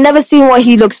popping. I've never seen what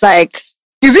he looks like.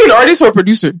 Is he an artist or a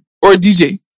producer or a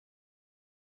DJ?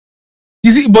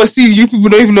 But see, you people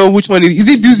don't even know which one it is.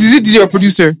 Is it DJ or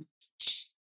producer?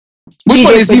 Which DJ,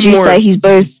 one is producer, he more? He's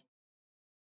both.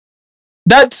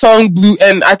 that song blew,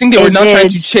 and I think they were now trying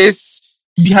to chase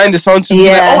behind the song to be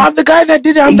like, oh, I'm the guy that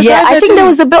did it. I'm the guy that I think did there it.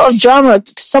 was a bit of drama.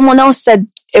 Someone else said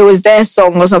it was their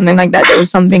song or something like that. There was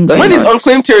something going on. When it's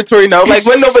unclaimed territory now, like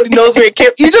when nobody knows where it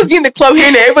came. You just be in the club here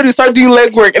and there, everybody start doing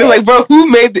legwork, and it's like, bro, who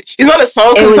made it? It's not a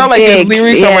song. It's not like there's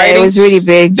lyrics or writing. It was really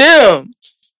big. Damn.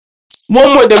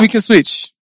 One more, then we can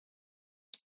switch.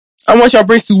 I want your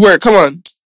brains to work. Come on.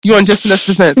 You want just less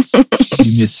percents?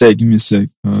 Give me a sec.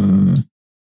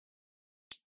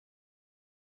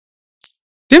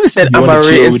 David said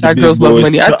Amare Inside Girls Love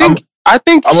Money. I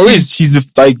think Amare, she's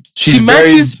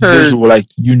matches very her visual. Like,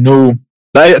 you know,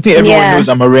 I think everyone knows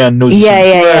Amare and knows.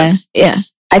 Yeah.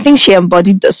 I think she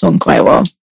embodied the song quite well.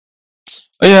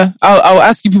 Oh, yeah, I'll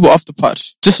ask you people off the pod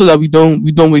just so that we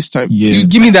don't waste time. Yeah. You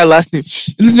give me that last name,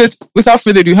 Elizabeth. Without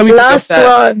further ado, how many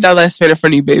that last fan in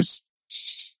front of you, babes?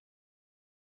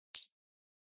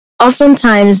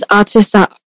 Oftentimes, artists are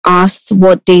asked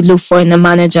what they look for in a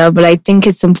manager, but I think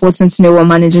it's important to know what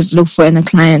managers look for in a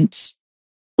client.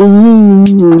 Ooh.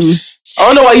 I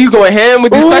don't know why you going ham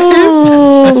with these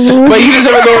questions, but you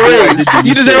deserve a little raise.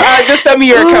 You deserve. Just send me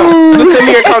your account. Just send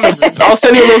me your account number. I'll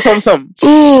send you a little something.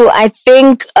 Ooh, I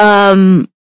think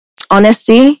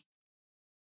honesty.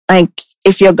 Like,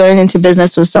 if you're going into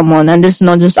business with someone, and this is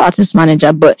not just artist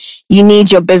manager, but you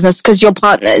need your business, because you're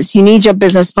partners, you need your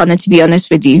business partner to be honest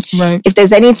with you. Right. If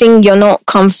there's anything you're not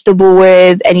comfortable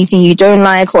with, anything you don't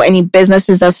like, or any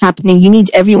businesses that's happening, you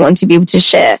need everyone to be able to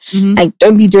share. Mm-hmm. Like,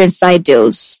 don't be doing side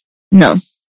deals. No.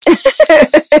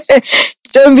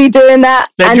 Don't be doing that.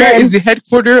 Nigeria is the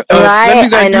headquarter of, let me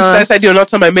go and do side deal, not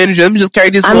tell my manager, let me just carry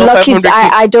this. I'm lucky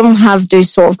I don't have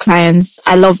those sort of clients.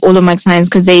 I love all of my clients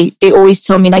because they always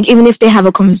tell me, like, even if they have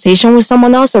a conversation with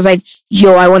someone else, I was like,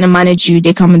 yo, I want to manage you.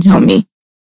 They come and tell me,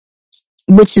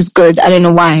 which is good. I don't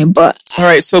know why, but. All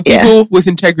right. So people with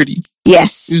integrity.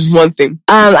 Yes. Is one thing.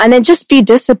 And then just be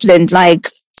disciplined. Like,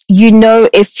 you know,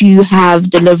 if you have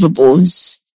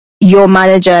deliverables, your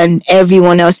manager and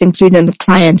everyone else, including the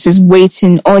clients, is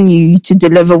waiting on you to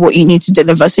deliver what you need to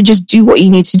deliver. So just do what you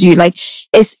need to do. Like,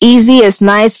 it's easy. It's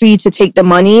nice for you to take the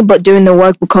money, but doing the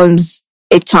work becomes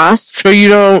a task. So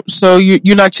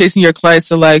you're not chasing your clients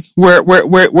to like,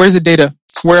 where's the data?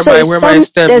 Where am I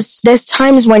stems? There's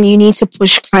times when you need to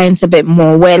push clients a bit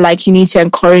more, where like you need to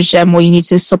encourage them or you need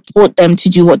to support them to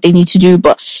do what they need to do.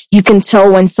 But you can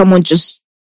tell when someone just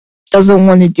doesn't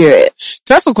want to do it.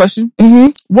 Can I ask a question?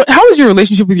 Mm-hmm. How is your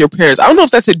relationship with your parents? I don't know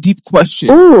if that's a deep question.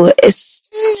 Ooh, it's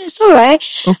all right.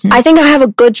 Okay. I think I have a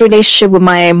good relationship with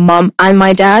my mom and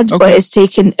my dad, but it's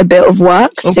taken a bit of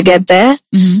work to get there.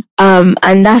 Mm-hmm.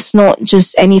 And that's not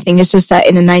just anything. It's just that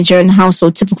in a Nigerian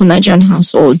household, typical Nigerian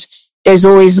household, there's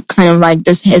always kind of like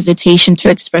this hesitation to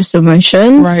express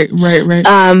emotions. Right.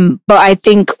 But I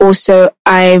think also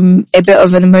I'm a bit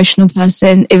of an emotional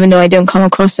person, even though I don't come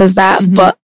across as that,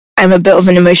 but I'm a bit of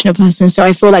an emotional person. So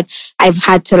I feel like I've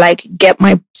had to like get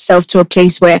myself to a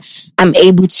place where I'm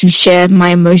able to share my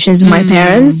emotions with my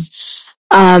parents.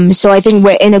 So I think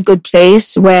we're in a good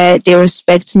place where they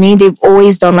respect me. They've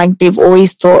always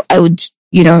thought I would,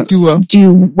 you know,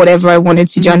 do whatever I wanted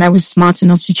to do. And I was smart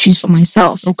enough to choose for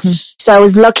myself. Okay. So I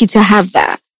was lucky to have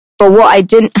that. But what I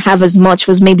didn't have as much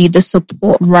was maybe the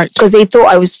support. Right. Because they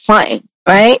thought I was fine.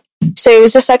 Right. So it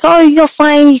was just like, oh, you're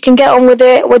fine. You can get on with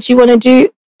it. What do you want to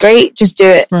do? Great, just do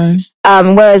it. Right.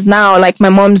 Whereas now, like, my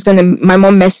mom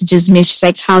messages me. She's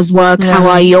like, how's work? How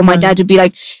are you? Or my dad would be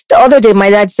like, the other day, my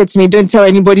dad said to me, don't tell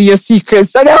anybody your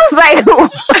secrets. And I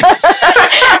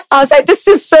was like, this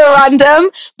is so random.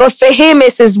 But for him,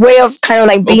 it's his way of kind of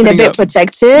like being a bit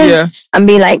protective and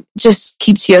being like, just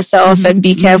keep to yourself and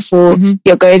be careful.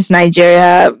 You're going to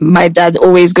Nigeria. My dad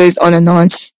always goes on and on.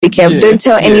 Be careful. Don't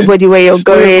tell anybody where you're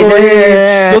going.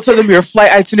 Don't tell them your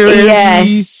flight itinerary.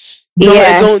 Yes.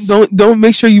 Don't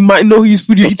make sure you might know whose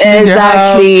food you're eating in their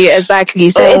house. Exactly.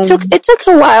 So it took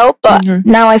a while, but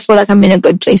now I feel like I'm in a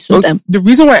good place with them. The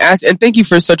reason why I asked, and thank you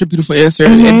for such a beautiful answer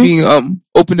and being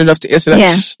open enough to answer that.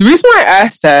 Yeah. The reason why I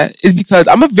asked that is because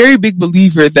I'm a very big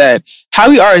believer that how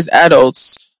we are as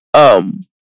adults, a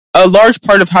large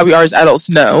part of how we are as adults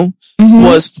now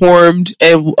was formed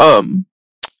and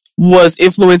was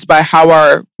influenced by how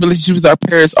our relationship with our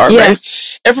parents are, right?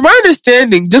 And from my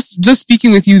understanding, just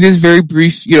speaking with you this very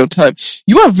brief, time,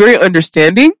 you are very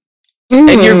understanding,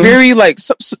 and you're very like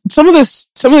some of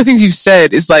the things you've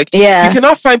said is like you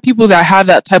cannot find people that have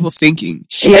that type of thinking.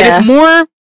 And if more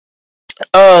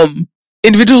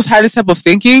individuals had this type of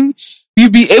thinking,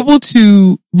 you'd be able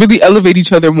to really elevate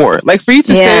each other more. Like for you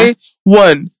to say,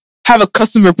 one, have a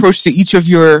custom approach to each of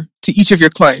your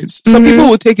clients. Some people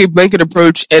will take a blanket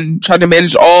approach and try to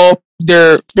manage all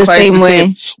their clients same way,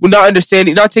 with not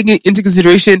understanding, not taking into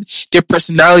consideration their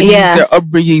personalities, their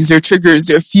upbringings, their triggers,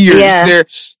 their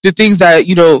fears, the things that,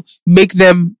 you know, make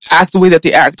them act the way that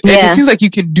they act. And it seems like you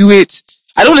can do it.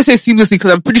 I don't want to say seamlessly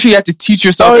because I'm pretty sure you have to teach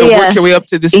yourself and work your way up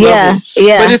to this level.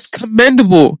 Yeah. But it's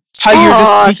commendable how you're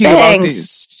just speaking about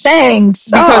this. Thanks.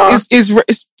 Because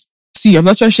it's see, I'm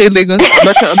not trying to shade Lagos. I'm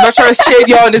not trying to shade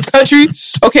y'all in this country.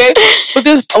 Okay? But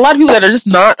there's a lot of people that are just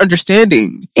not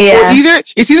understanding. Yeah. Or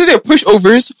it's either they're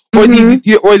pushovers or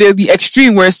they're the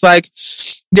extreme where it's like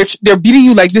they're beating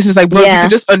you like this. It's like, bro, you can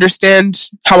just understand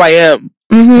how I am.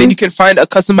 Then you can find a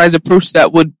customized approach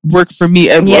that would work for me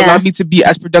and will allow me to be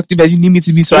as productive as you need me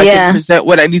to be so I can present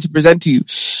what I need to present to you.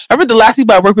 I remember the last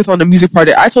people I worked with on the music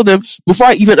project, I told them, before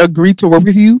I even agreed to work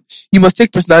with you, you must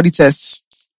take personality tests.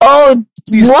 Oh,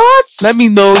 please, what? Let me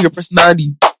know your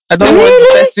personality. I don't want the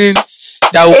person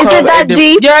that will come. Is it that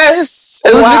deep? Yes.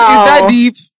 Wow. Is that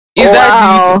deep? Is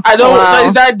that deep? I don't,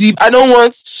 is that deep? I don't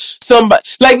want somebody,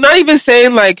 like, not even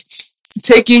saying, like,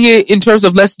 taking it in terms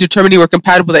of less determining or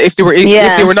compatible, that if they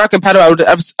were not compatible, I would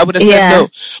have said no.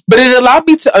 But it allowed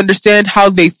me to understand how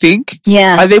they think.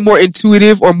 Yeah. Are they more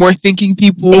intuitive or more thinking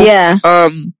people? Yeah.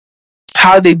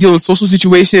 How they deal in social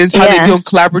situations, how they deal in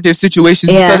collaborative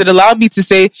situations, because it allowed me to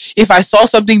say, if I saw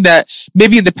something that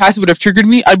maybe in the past would have triggered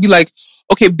me, I'd be like,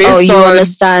 okay, based on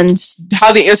understand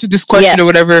how they answered this question or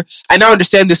whatever, I now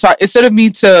understand this. So instead of me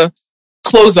to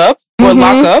close up or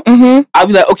lock up, I'll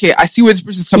be like, okay, I see where this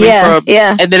person's coming from.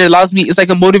 Yeah. And then it allows me, it's like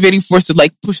a motivating force to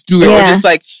like push through it or just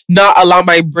like not allow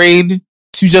my brain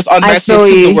to just automatically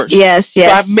assume the worst. Yes,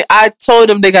 yes. So I told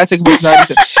them they gotta take a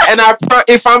personality test. And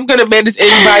if I'm gonna manage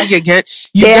anybody again,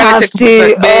 you gotta take a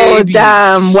personality test.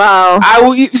 Oh, damn. Wow. I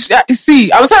will,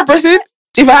 see, I'm the type of person,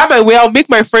 if I have my way, I'll make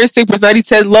my friends take personality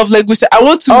test, love language. I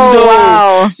want to know.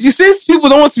 Wow. Since people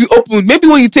don't want to be open, maybe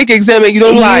when you take an exam and you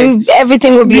don't lie,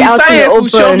 everything will be out in the open.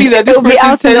 Science will show me that this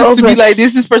person tends to be like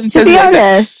this person tends to be like that. To be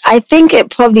honest, I think it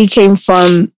probably came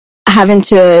from having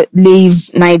to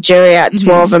leave Nigeria at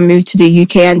 12 and move to the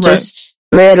UK and just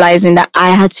realizing that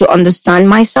I had to understand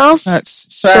myself. Facts.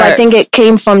 So I think it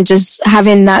came from just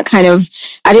having that kind of,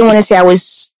 I didn't want to say I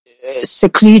was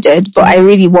secluded, but I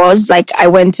really was. Like, I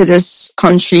went to this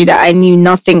country that I knew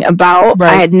nothing about.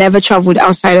 Right. I had never traveled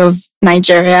outside of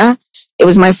Nigeria. It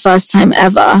was my first time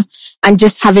ever. And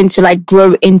just having to like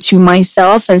grow into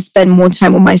myself and spend more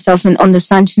time with myself and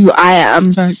understand who I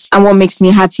am and what makes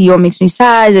me happy, what makes me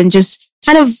sad, and just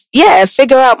kind of,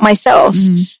 figure out myself.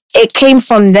 It came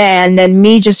from there. And then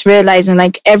me just realizing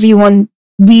like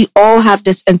we all have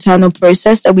this internal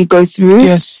process that we go through.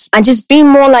 Yes. And just being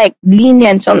more like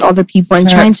lenient on other people and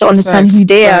trying to understand who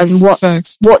they are and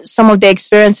what some of their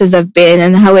experiences have been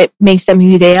and how it makes them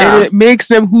who they are. And it makes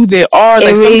them who they are.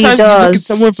 Like, really sometimes does. You look at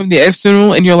someone from the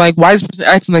external and you're like, why is this person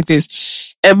acting like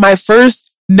this? And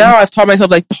now I've taught myself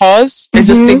like pause and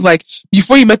just think like,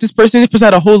 before you met this person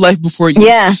had a whole life before you.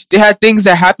 Yeah. They had things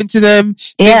that happened to them,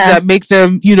 things that make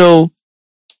them, you know,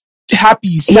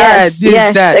 happy, sad,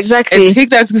 that. Exactly. And take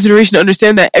that into consideration to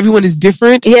understand that everyone is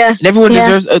different. Yeah. And everyone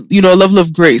deserves a level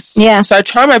of grace. Yeah. So I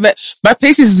try my best. My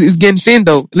patience is getting thin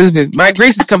though, Elizabeth. My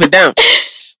grace is coming down.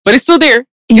 But it's still there.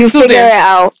 You figure it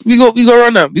out. We go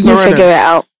run up. We figure it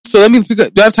out. So let me pick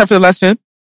up. Do I have time for the last fan?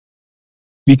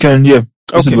 We can, This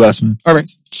is the last one. All right.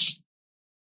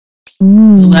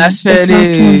 The last fan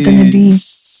is gonna be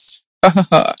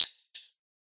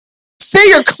say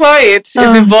your client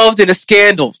is involved in a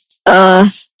scandal. How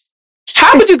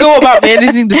would you go about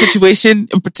managing the situation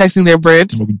and protecting their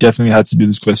brand? Well, we definitely had to do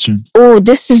this question. Oh,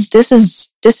 this is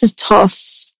tough.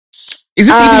 Is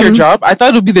this even your job? I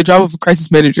thought it would be the job of a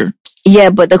crisis manager. Yeah,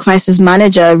 but the crisis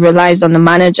manager relies on the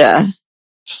manager.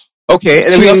 Okay,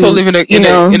 and then we also live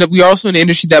we are also in an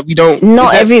industry that we don't.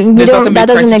 That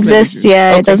doesn't exist. Managers.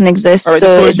 Yeah, okay. It doesn't exist. Right,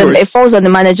 so it falls on the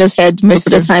manager's head most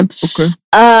of the time. Okay.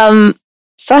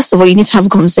 First of all, you need to have a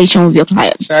conversation with your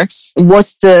clients. Facts.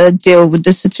 What's the deal with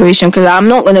this situation? Because I'm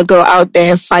not going to go out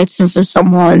there fighting for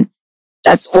someone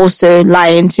that's also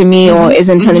lying to me or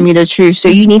isn't telling me the truth. So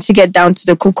you need to get down to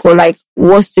the core, like,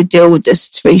 what's the deal with this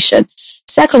situation?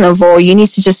 Second of all, you need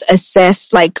to just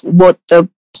assess like what the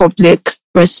public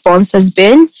response has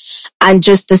been and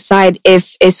just decide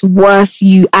if it's worth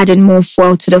you adding more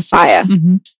fuel to the fire.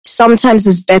 Sometimes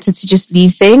it's better to just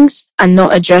leave things and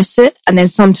not address it. And then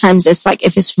sometimes it's like,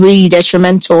 if it's really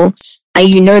detrimental and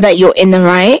you know that you're in the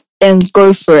right, then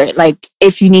go for it. Like,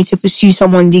 if you need to pursue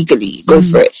someone legally, go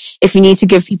for it. If you need to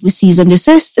give people cease and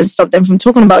desist and stop them from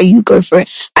talking about you, go for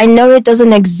it. I know it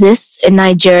doesn't exist in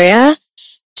Nigeria.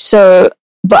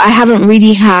 But I haven't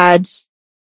really had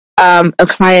a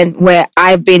client where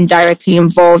I've been directly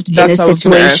involved in a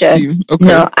situation. Okay.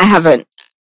 No, I haven't.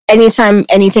 Anytime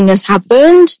anything has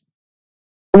happened,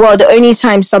 Well, the only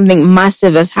time something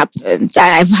massive has happened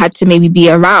that I've had to maybe be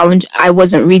around, I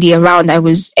wasn't really around. I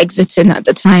was exiting at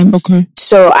the time. Okay.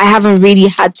 So I haven't really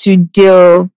had to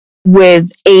deal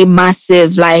with a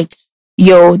massive, like,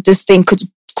 yo, this thing could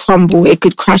crumble. It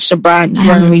could crash the brand. I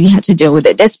haven't really had to deal with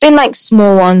it. There's been like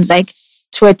small ones like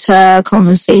Twitter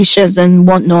conversations and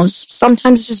whatnot.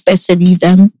 Sometimes it's just best to leave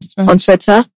them on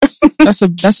Twitter. That's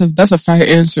a fire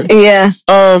answer. Yeah.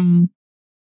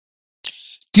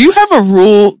 Do you have a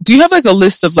rule? Do you have like a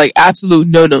list of like absolute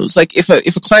no-nos? Like if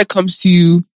a client comes to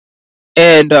you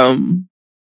and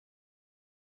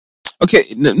okay,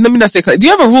 let me not say client. Do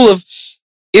you have a rule of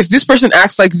if this person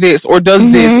acts like this or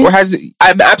does this or has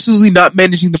I'm absolutely not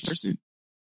managing the person?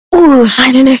 Ooh,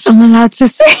 I don't know if I'm allowed to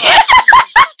say.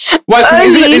 Why?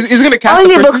 Is it going to cast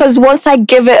only the person? because once I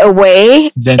give it away,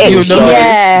 then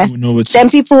then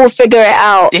people will figure it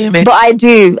out. Damn it! But I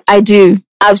do,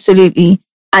 absolutely.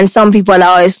 And some people are like,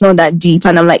 oh, it's not that deep.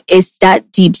 And I'm like, it's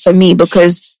that deep for me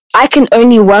because I can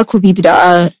only work with people that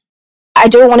are, I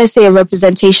don't want to say a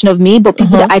representation of me, but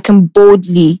people that I can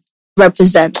boldly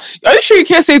represent. Are you sure you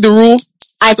can't say the rule?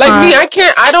 I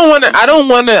can't. I don't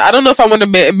know if I want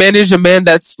to manage a man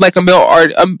that's like a male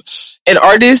an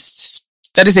artist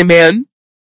that is a man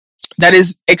that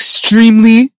is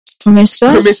extremely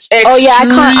promiscuous. Oh yeah,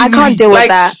 I can't deal with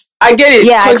that. I get it.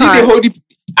 Yeah, I can't.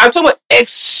 I'm talking about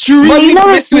extremely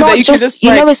promiscuous that you can just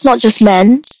like... You know, it's not just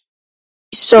men.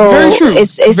 So very true.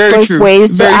 It's very both true.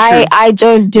 ways. So I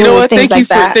don't deal with things like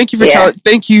that. Thank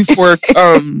you for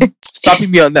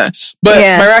stopping me on that. But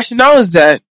my rationale is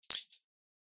that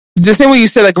the same way you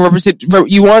said, like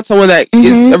you want someone that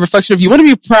is a reflection of you. You want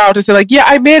to be proud to say, like, yeah,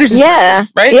 I managed this person,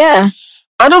 right? Yeah.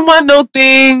 I don't want no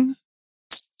thing.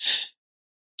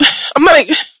 I'm not like,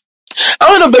 I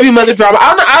don't know baby mother drama.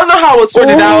 I don't know how it was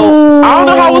sorted out. I don't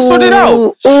know how it was sorted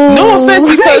out. No offense,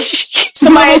 because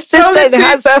my sister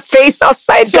has her face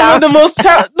upside down. Some of the most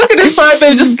look at this fine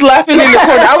babe just laughing in the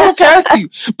corner. I won't cast you,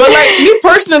 but like me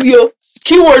personally,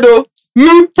 keyword though.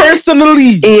 Me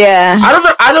personally, yeah.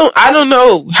 I don't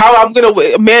know how I'm gonna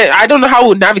I don't know how I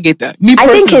would navigate that. Me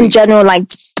personally. I think in general,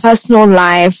 like personal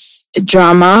life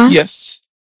drama,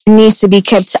 needs to be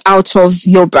kept out of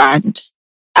your brand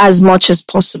as much as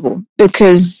possible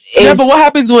because but what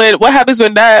happens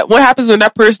when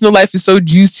that personal life is so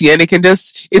juicy and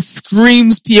it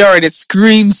screams PR and it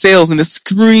screams sales and it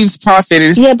screams profit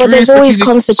and but there's always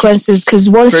consequences because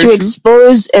once you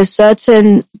expose a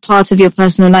certain part of your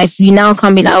personal life, you now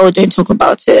can't be like, oh, don't talk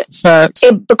about it. Facts.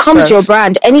 It becomes your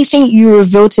brand. Anything you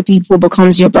reveal to people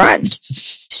becomes your brand.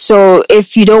 So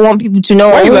if you don't want people to know,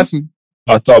 why are you laughing?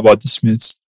 I thought about the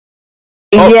Smiths.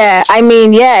 Yeah, I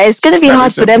mean, it's going to be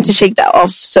hard for them to shake that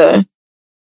off. So,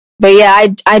 but yeah,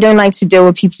 I don't like to deal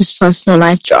with people's personal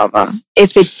life drama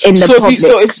if it's in the public.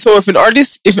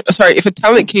 If a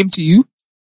talent came to you,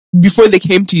 before they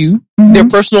came to you, their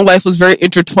personal life was very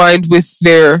intertwined with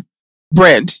their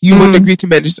brand. You wouldn't agree to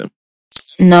manage them?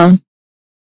 No.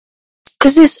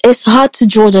 Because it's hard to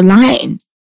draw the line.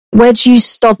 Where do you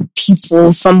stop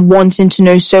people from wanting to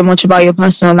know so much about your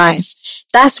personal life?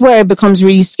 That's where it becomes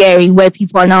really scary, where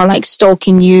people are now like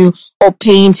stalking you or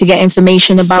paying to get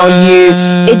information about you.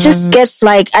 It just gets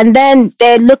like, and then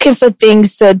they're looking for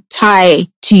things to tie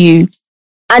to you.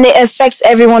 And it affects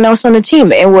everyone else on the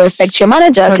team. It will affect your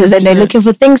manager because then they're looking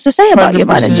for things to say about your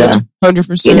manager.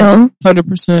 100%. You know?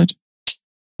 100%.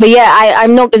 But yeah,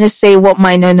 I'm not going to say what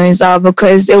my no-nos are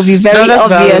because it'll be very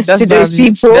obvious to those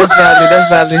people. That's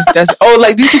valid.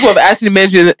 Like these people have asked you to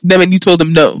manage them and you told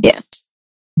them no. Yeah.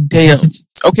 Damn.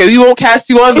 Okay, we won't cast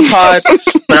you on the pod,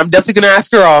 but I'm definitely going to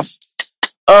ask her off.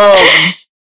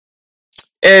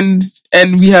 And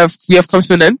we have come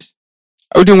to an end.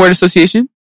 Are we doing word association?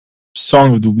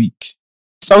 Song of the week.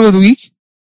 Song of the week?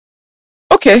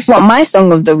 Okay. What, my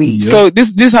song of the week? Yeah. So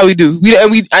this is how we do.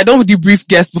 I don't debrief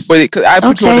guests before because I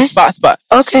put you on the spot.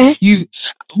 Okay.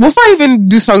 Before I even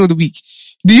do song of the week,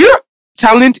 do your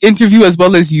talent interview as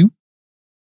well as you?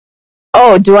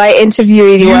 Oh, do I interview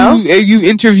really well? You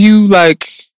interview like.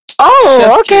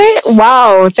 Oh, okay.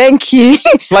 Wow, thank you.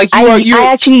 Like I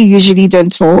actually usually don't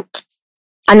talk,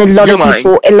 and a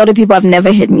lot of people have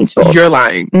never heard me talk. You're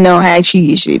lying. No, I actually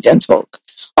usually don't talk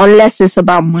unless it's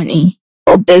about money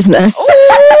or business.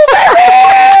 Let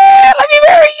me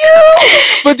marry you.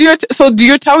 But do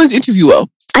your talents interview well?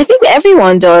 I think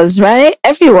everyone does, right?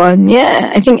 Everyone,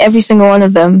 yeah. I think every single one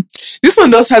of them. This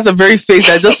one has a very face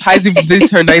that just hides it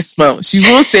with her nice smile. She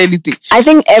won't say anything. I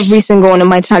think every single one of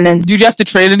my talents. Did you have to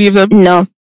train any of them? No.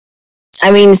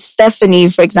 I mean, Stephanie,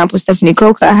 for example, Stephanie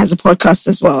Coker has a podcast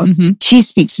as well. Mm-hmm. She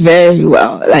speaks very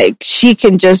well. Like, she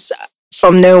can just,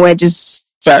 from nowhere, just,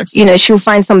 facts. She'll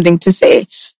find something to say.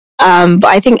 But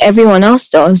I think everyone else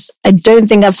does. I don't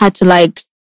think I've had to like,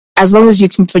 as long as you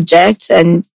can project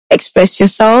and express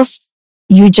yourself,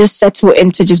 you just settle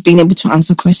into just being able to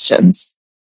answer questions.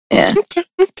 Yeah.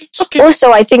 Okay.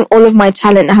 Also, I think all of my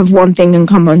talent have one thing in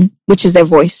common, which is their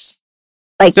voice.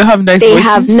 Like they have nice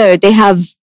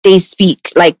voices? They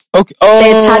speak. Like okay.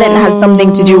 Their talent has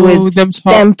something to do with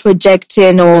them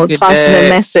projecting or passing a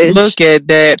message. Look at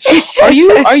that.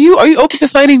 Are you open to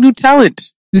finding new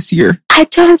talent this year? I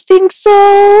don't think so.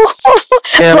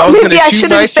 Damn, I was going to shoot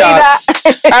my shots.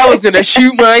 I was going to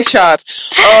shoot my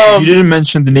shots. You didn't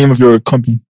mention the name of your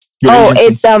company.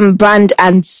 It's Brand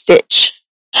and Stitch.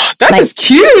 That is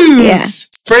cute. Yeah.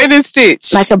 Brand and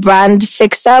Stitch. Like a brand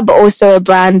fixer, but also a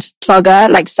brand plugger,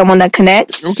 like someone that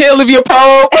connects. Okay, Olivia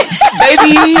Pope.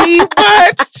 Baby,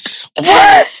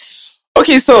 what?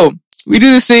 Okay, so we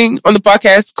do this thing on the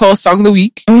podcast called Song of the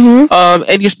Week. Mm-hmm.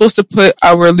 And you're supposed to put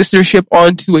our listenership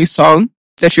onto a song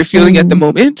that you're feeling at the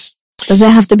moment. Does it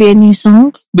have to be a new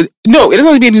song? But no, it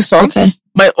doesn't have to be a new song. Okay.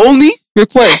 My only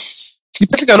request, the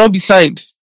person cannot be signed.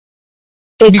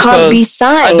 It can't be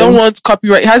signed. I don't want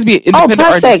copyright. It has to be an independent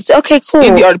artist. Oh, perfect. Okay, cool.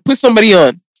 Indie artist. Put somebody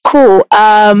on. Cool.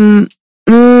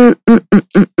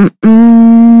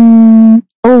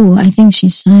 Oh, I think she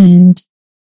signed.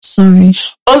 Sorry.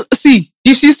 See,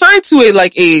 if she signed to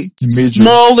a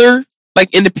smaller,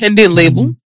 like independent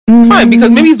label, fine, because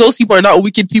maybe those people are not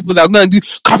wicked people that are going to do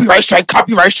copyright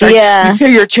strike. Yeah. You tear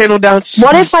your channel down.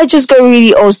 What if I just go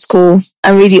really old school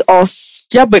and really off?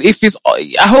 Yeah, but if it's,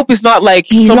 I hope it's not like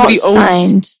he's somebody not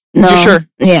signed. owns. No. You're sure?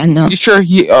 Yeah, no. You're sure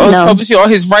he's publishing all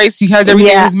his rights? He has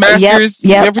everything, his masters,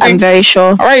 everything? I'm very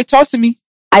sure. All right, talk to me.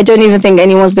 I don't even think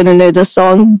anyone's going to know the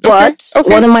song, but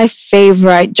one of my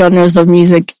favorite genres of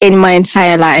music in my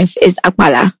entire life is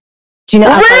Akpala. Do you know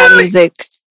Akpala music?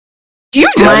 You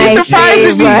just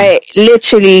surprised me. Right,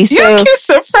 literally. So you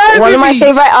surprised me. One of my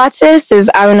favorite artists is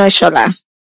Aaron Oshola.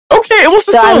 Okay, what's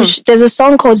the song? There's a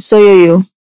song called Soyoyo.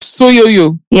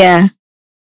 Soyoyo. Yeah.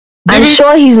 David? I'm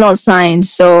sure he's not signed,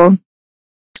 so.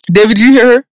 David, did you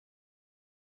hear her?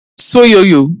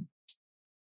 Soyoyo.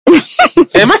 Am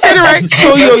I saying it right?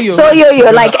 Soyoyo.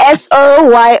 Soyoyo, like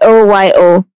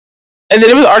Soyoyo. And the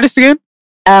name of the artist again?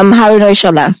 Aaron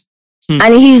Oshola.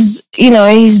 And he's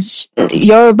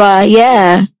Yoruba,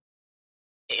 yeah.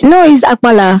 No, he's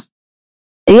Akpala.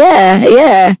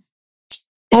 Yeah.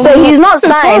 So he's not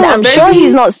signed. I'm sure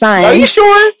he's not signed. Are you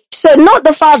sure? So not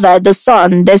the father, the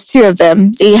son. There's two of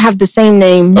them. They have the same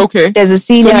name. Okay. There's a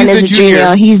senior and there's a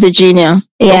junior. He's the junior.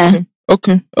 Yeah.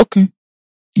 Okay.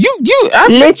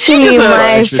 Literally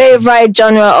my favorite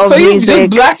genre of music. So you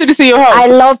blasted this in your house? I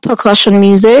love percussion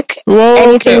music.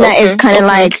 Anything that is kind of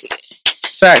like...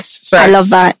 Facts. I love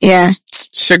that, yeah.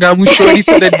 Shagamu shorty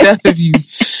to the death of you.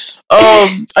 Are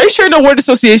you sure no word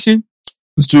association?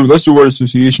 Let's do word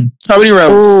association. How many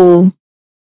rounds? Ooh.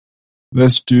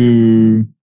 Let's do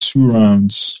 2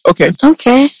 rounds. Okay.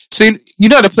 So you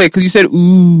know how to play because you said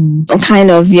ooh. Kind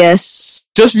of, yes.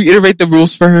 Just reiterate the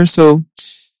rules for her so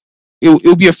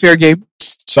it'll be a fair game.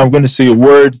 So I'm going to say a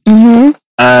word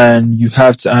and you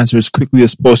have to answer as quickly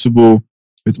as possible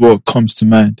with what comes to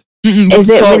mind. Is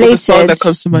it related? The song that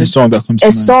comes to mind. The song that comes to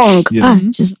mind. A song? Yeah.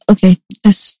 Okay.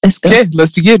 Let's go. Okay,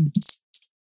 let's begin.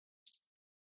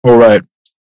 All right.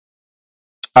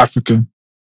 Africa.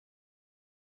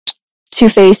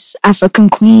 Two-Face, African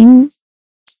Queen.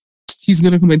 He's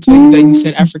gonna come and tell you that you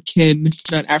said African,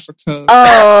 not Africa.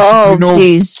 Oh,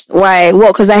 please. Why?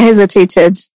 What? Because I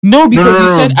hesitated. No, because you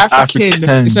said African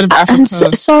instead of Africa.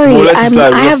 I'm sorry. I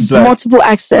have multiple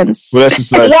accents. Well,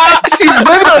 that's Wow, she's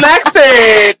living on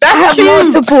accent. That's cute.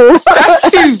 Multiple. That's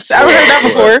cute. I haven't heard that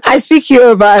before. I speak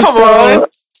Yoruba. Come on.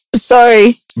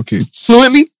 Sorry. Okay.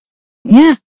 Fluently?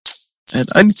 Yeah. And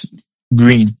I need to...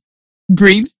 Green?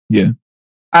 Yeah.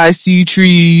 I see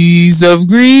trees of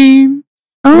green.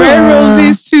 Red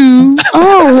roses too.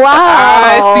 Oh, wow.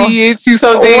 I see it too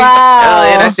something. Wow.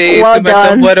 And I say it to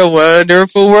myself, what a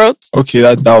wonderful world. Okay,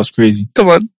 that was crazy. Come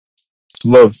on.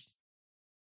 Love.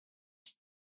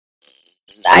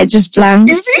 I just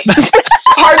blanked.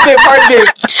 Hard bit.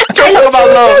 Can't talk about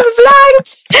love. I just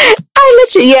blanked.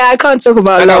 I can't talk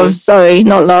about love. Sorry,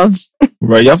 not love.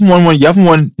 Right, you haven't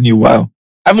won in a while.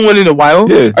 I haven't won in a while?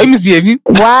 Yeah. Are you misbehaving?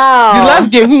 Wow. The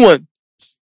last game, who won?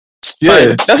 Yeah.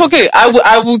 Fine. That's okay. I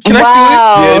will. Can I steal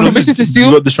it? Yeah, permission to steal?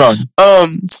 You got this wrong.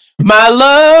 My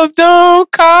love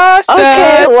don't cost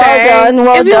okay, well done.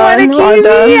 If you want to keep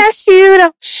me, yes, you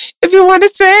know. If you want to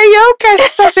spend your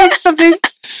cash, something.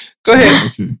 Go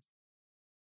ahead. Okay.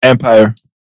 Empire.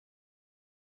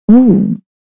 Ooh.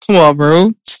 Come on,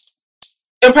 bro.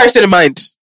 Empire State of Mind.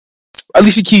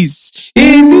 Alicia Keys.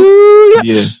 In New York.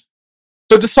 Yeah.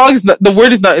 But the song is not. The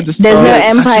word is not in the song. There's no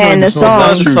empire in the song. It's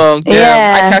not in the song. Damn,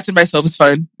 Yeah. I casted myself. It's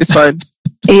fine. It's fine.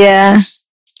 Yeah.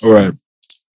 All right.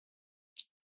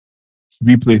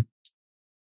 Replay.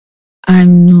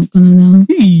 I'm not gonna know.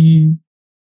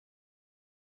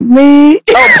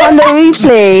 On the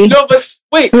replay. No, but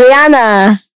wait.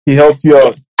 Rihanna. He helped you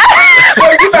out.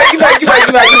 Give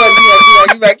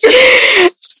back.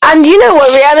 And you know what?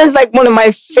 Rihanna's like one of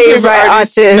my favorite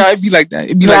artists. No, it'd be like that.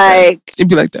 It'd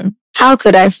be like that. How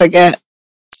could I forget?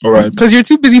 All right. Because you're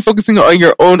too busy focusing on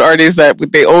your own artists that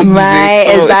with their own music. Right,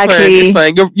 So exactly. It's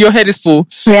fine. Your head is full.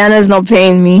 Rihanna's not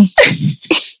paying me.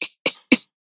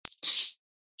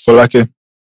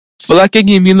 Folake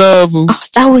give me love. Oh,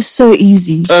 that was so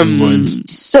easy. So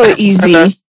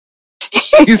easy.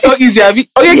 It's so easy, Abby.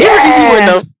 Oh yeah, give her an easy word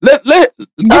now.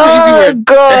 Give her an easy word.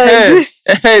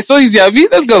 God. So easy, Abby.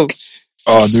 Let's go.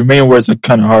 Oh, the remaining words are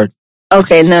kind of hard.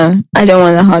 Okay, no. I don't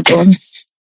want the hard ones.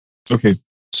 Okay.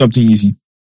 Something easy.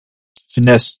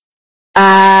 Finesse.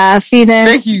 Finesse.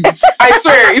 Thank you. I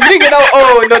swear, if you didn't get that,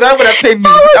 oh no, that would have paid me.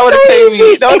 That would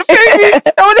have paid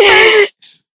me.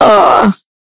 Oh.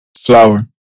 Flower.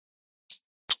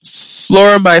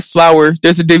 Flora by Flower.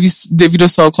 There's a Davido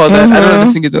song called that. I don't know how to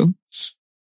sing it though.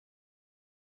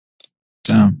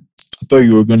 Damn. I thought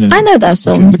you were gonna. I know that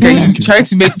song. Okay, you trying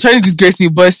to disgrace me,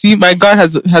 but see, my God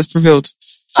has prevailed.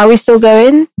 Are we still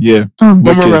going? Yeah. Oh.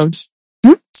 One more round.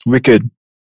 Wicked.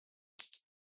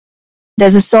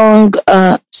 There's a song,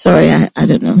 sorry, I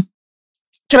don't know.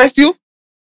 Can I steal?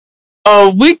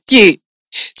 Oh, Wicked.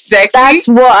 Sexy. That's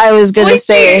what I was gonna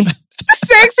say.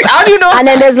 Sexy. How do you know? And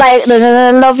then there's like,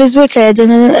 love is wicked. Oh.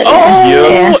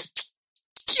 Yeah.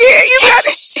 Yeah, you got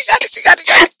it. She got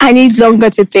it. I need longer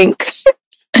to think.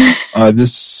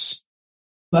 This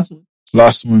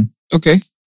Last one. Okay.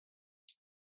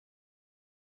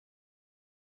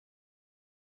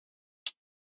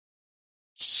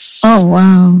 Oh,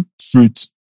 wow. Fruit.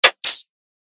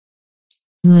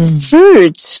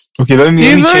 Fruit. Okay, let me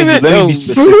change it. Let me be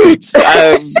specific.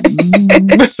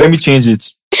 Let me change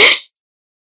it.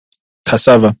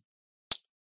 Cassava.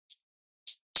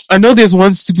 I know there's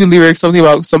one stupid lyric, something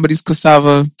about somebody's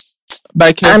cassava, but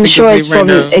I can't I'm think sure of it's it right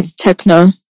now. it's techno.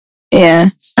 Yeah,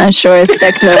 I'm sure it's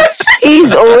techno.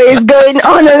 He's always going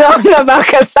on and on about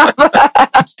cassava.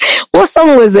 What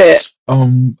song was it? I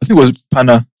think it was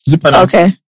Pana. Is it Pana? Okay.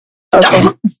 I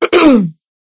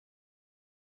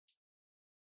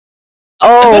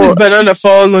thought it's banana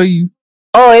fall on you.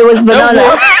 Oh, it was banana.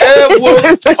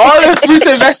 All the fruits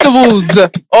and vegetables.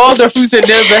 All the fruits and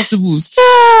their vegetables.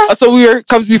 So we've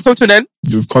come to an end.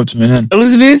 You've come to an end.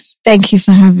 Elizabeth, Thank you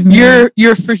for having me.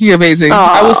 you're freaking amazing.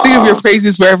 I will sing of your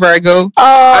praises wherever I go.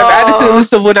 I've added to the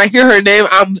list of when I hear her name,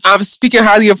 I'm speaking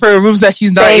highly of her in rooms that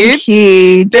she's not in. Thank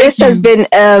you. This has been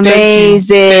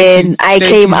amazing. I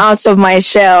came out of my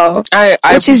shell,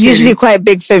 which is usually quite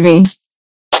big for me.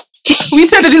 We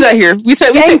tend to do that here. We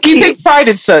take pride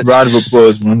in such. Round of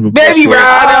applause. Baby,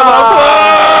 round of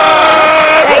applause.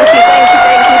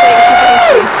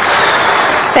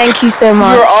 Thank you so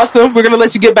much. You're awesome. We're gonna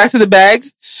let you get back to the bag.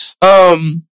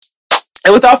 And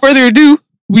without further ado,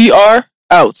 we are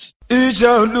out.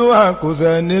 Iṣẹ́ Olúwa kò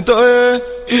sẹ́ni tó yẹ,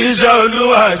 iṣẹ́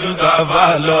Olúwa ju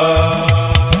tàfà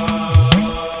lọ.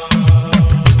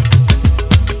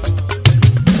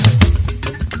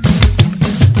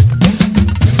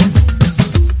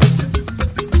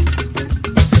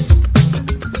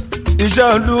 Iṣẹ́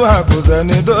Olúwa kò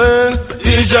sẹ́ni tó yẹ,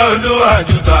 iṣẹ́ Olúwa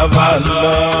ju tàfà lọ.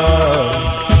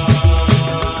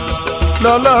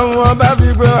 Lọ́lọ́run ọba fi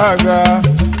gbé àga,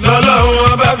 lọ́lọ́run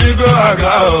ọba fi gbé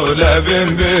àga ò lẹ́bí ń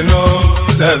bínú,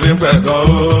 lẹ́bí ń pẹ̀gàn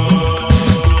o.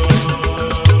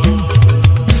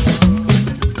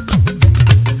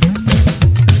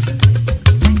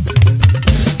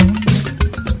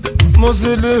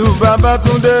 Musiliu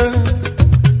Babátúndé,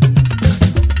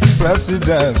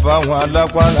 president fáwọn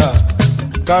alápàlà,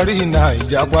 kárí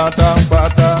Naija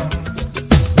pátápátá.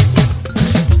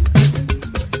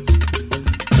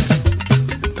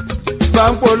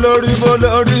 Báńkò olórí bó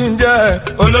lórí ń jẹ́,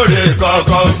 olórí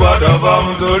kọ̀ọ̀kan gbọ́dọ̀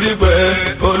fọ́hún torí pé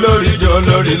olórí jọ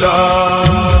lórí lọ.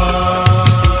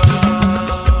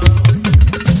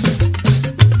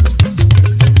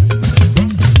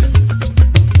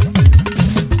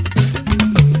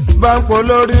 Báńkò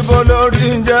olórí bó lórí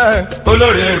ń jẹ́,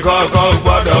 olórí kọ̀ọ̀kan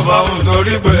gbọ́dọ̀ fọ́hún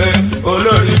torí pé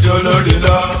olórí jọ lórí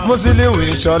lọ. Musiliu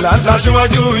Ìṣọ̀lá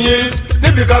láṣíwájú yín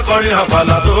níbi kákọrin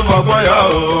àpàlà tó fọgbọ́n yọ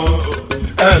o.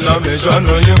 Ẹ lọ mi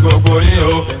sọnù yín gbogbo yín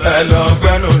o, ẹ lọ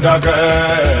gbẹnu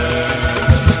dákẹ́.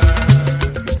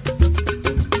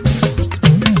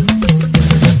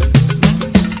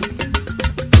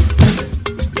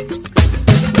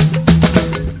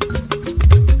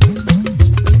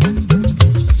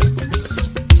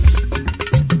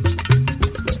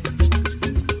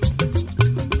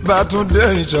 Babátúndé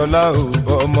Ìṣọ̀lá o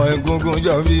ọmọ Egungun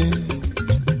Jọbí.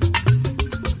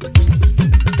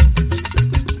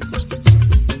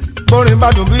 Bórin bá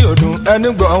dùn bí òdùn ẹni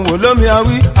gbọ̀n wò lómi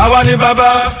awí. Àwa ni bàbá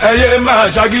ẹyẹ máa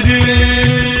ṣàgídí.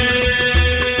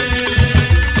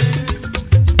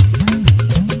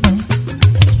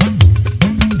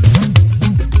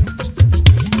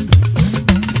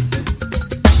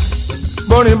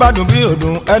 Bórin bá dùn bí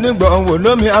òdùn ẹni gbọ̀n wò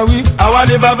lómi awí. Àwa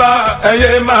ni bàbá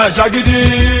ẹyẹ máa ṣàgídí.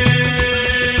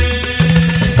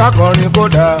 Kákọrin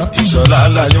kódà Ìṣọ̀lá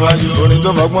làṣíwájú. Orin tó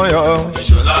fọgbọ́n yọ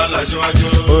Ìṣọ̀lá làṣíwájú.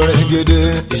 Orin gidi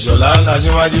Ìṣọ̀lá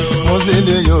làṣíwájú. Mo sì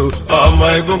lè yọ ọmọ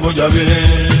Egungun Jọbí.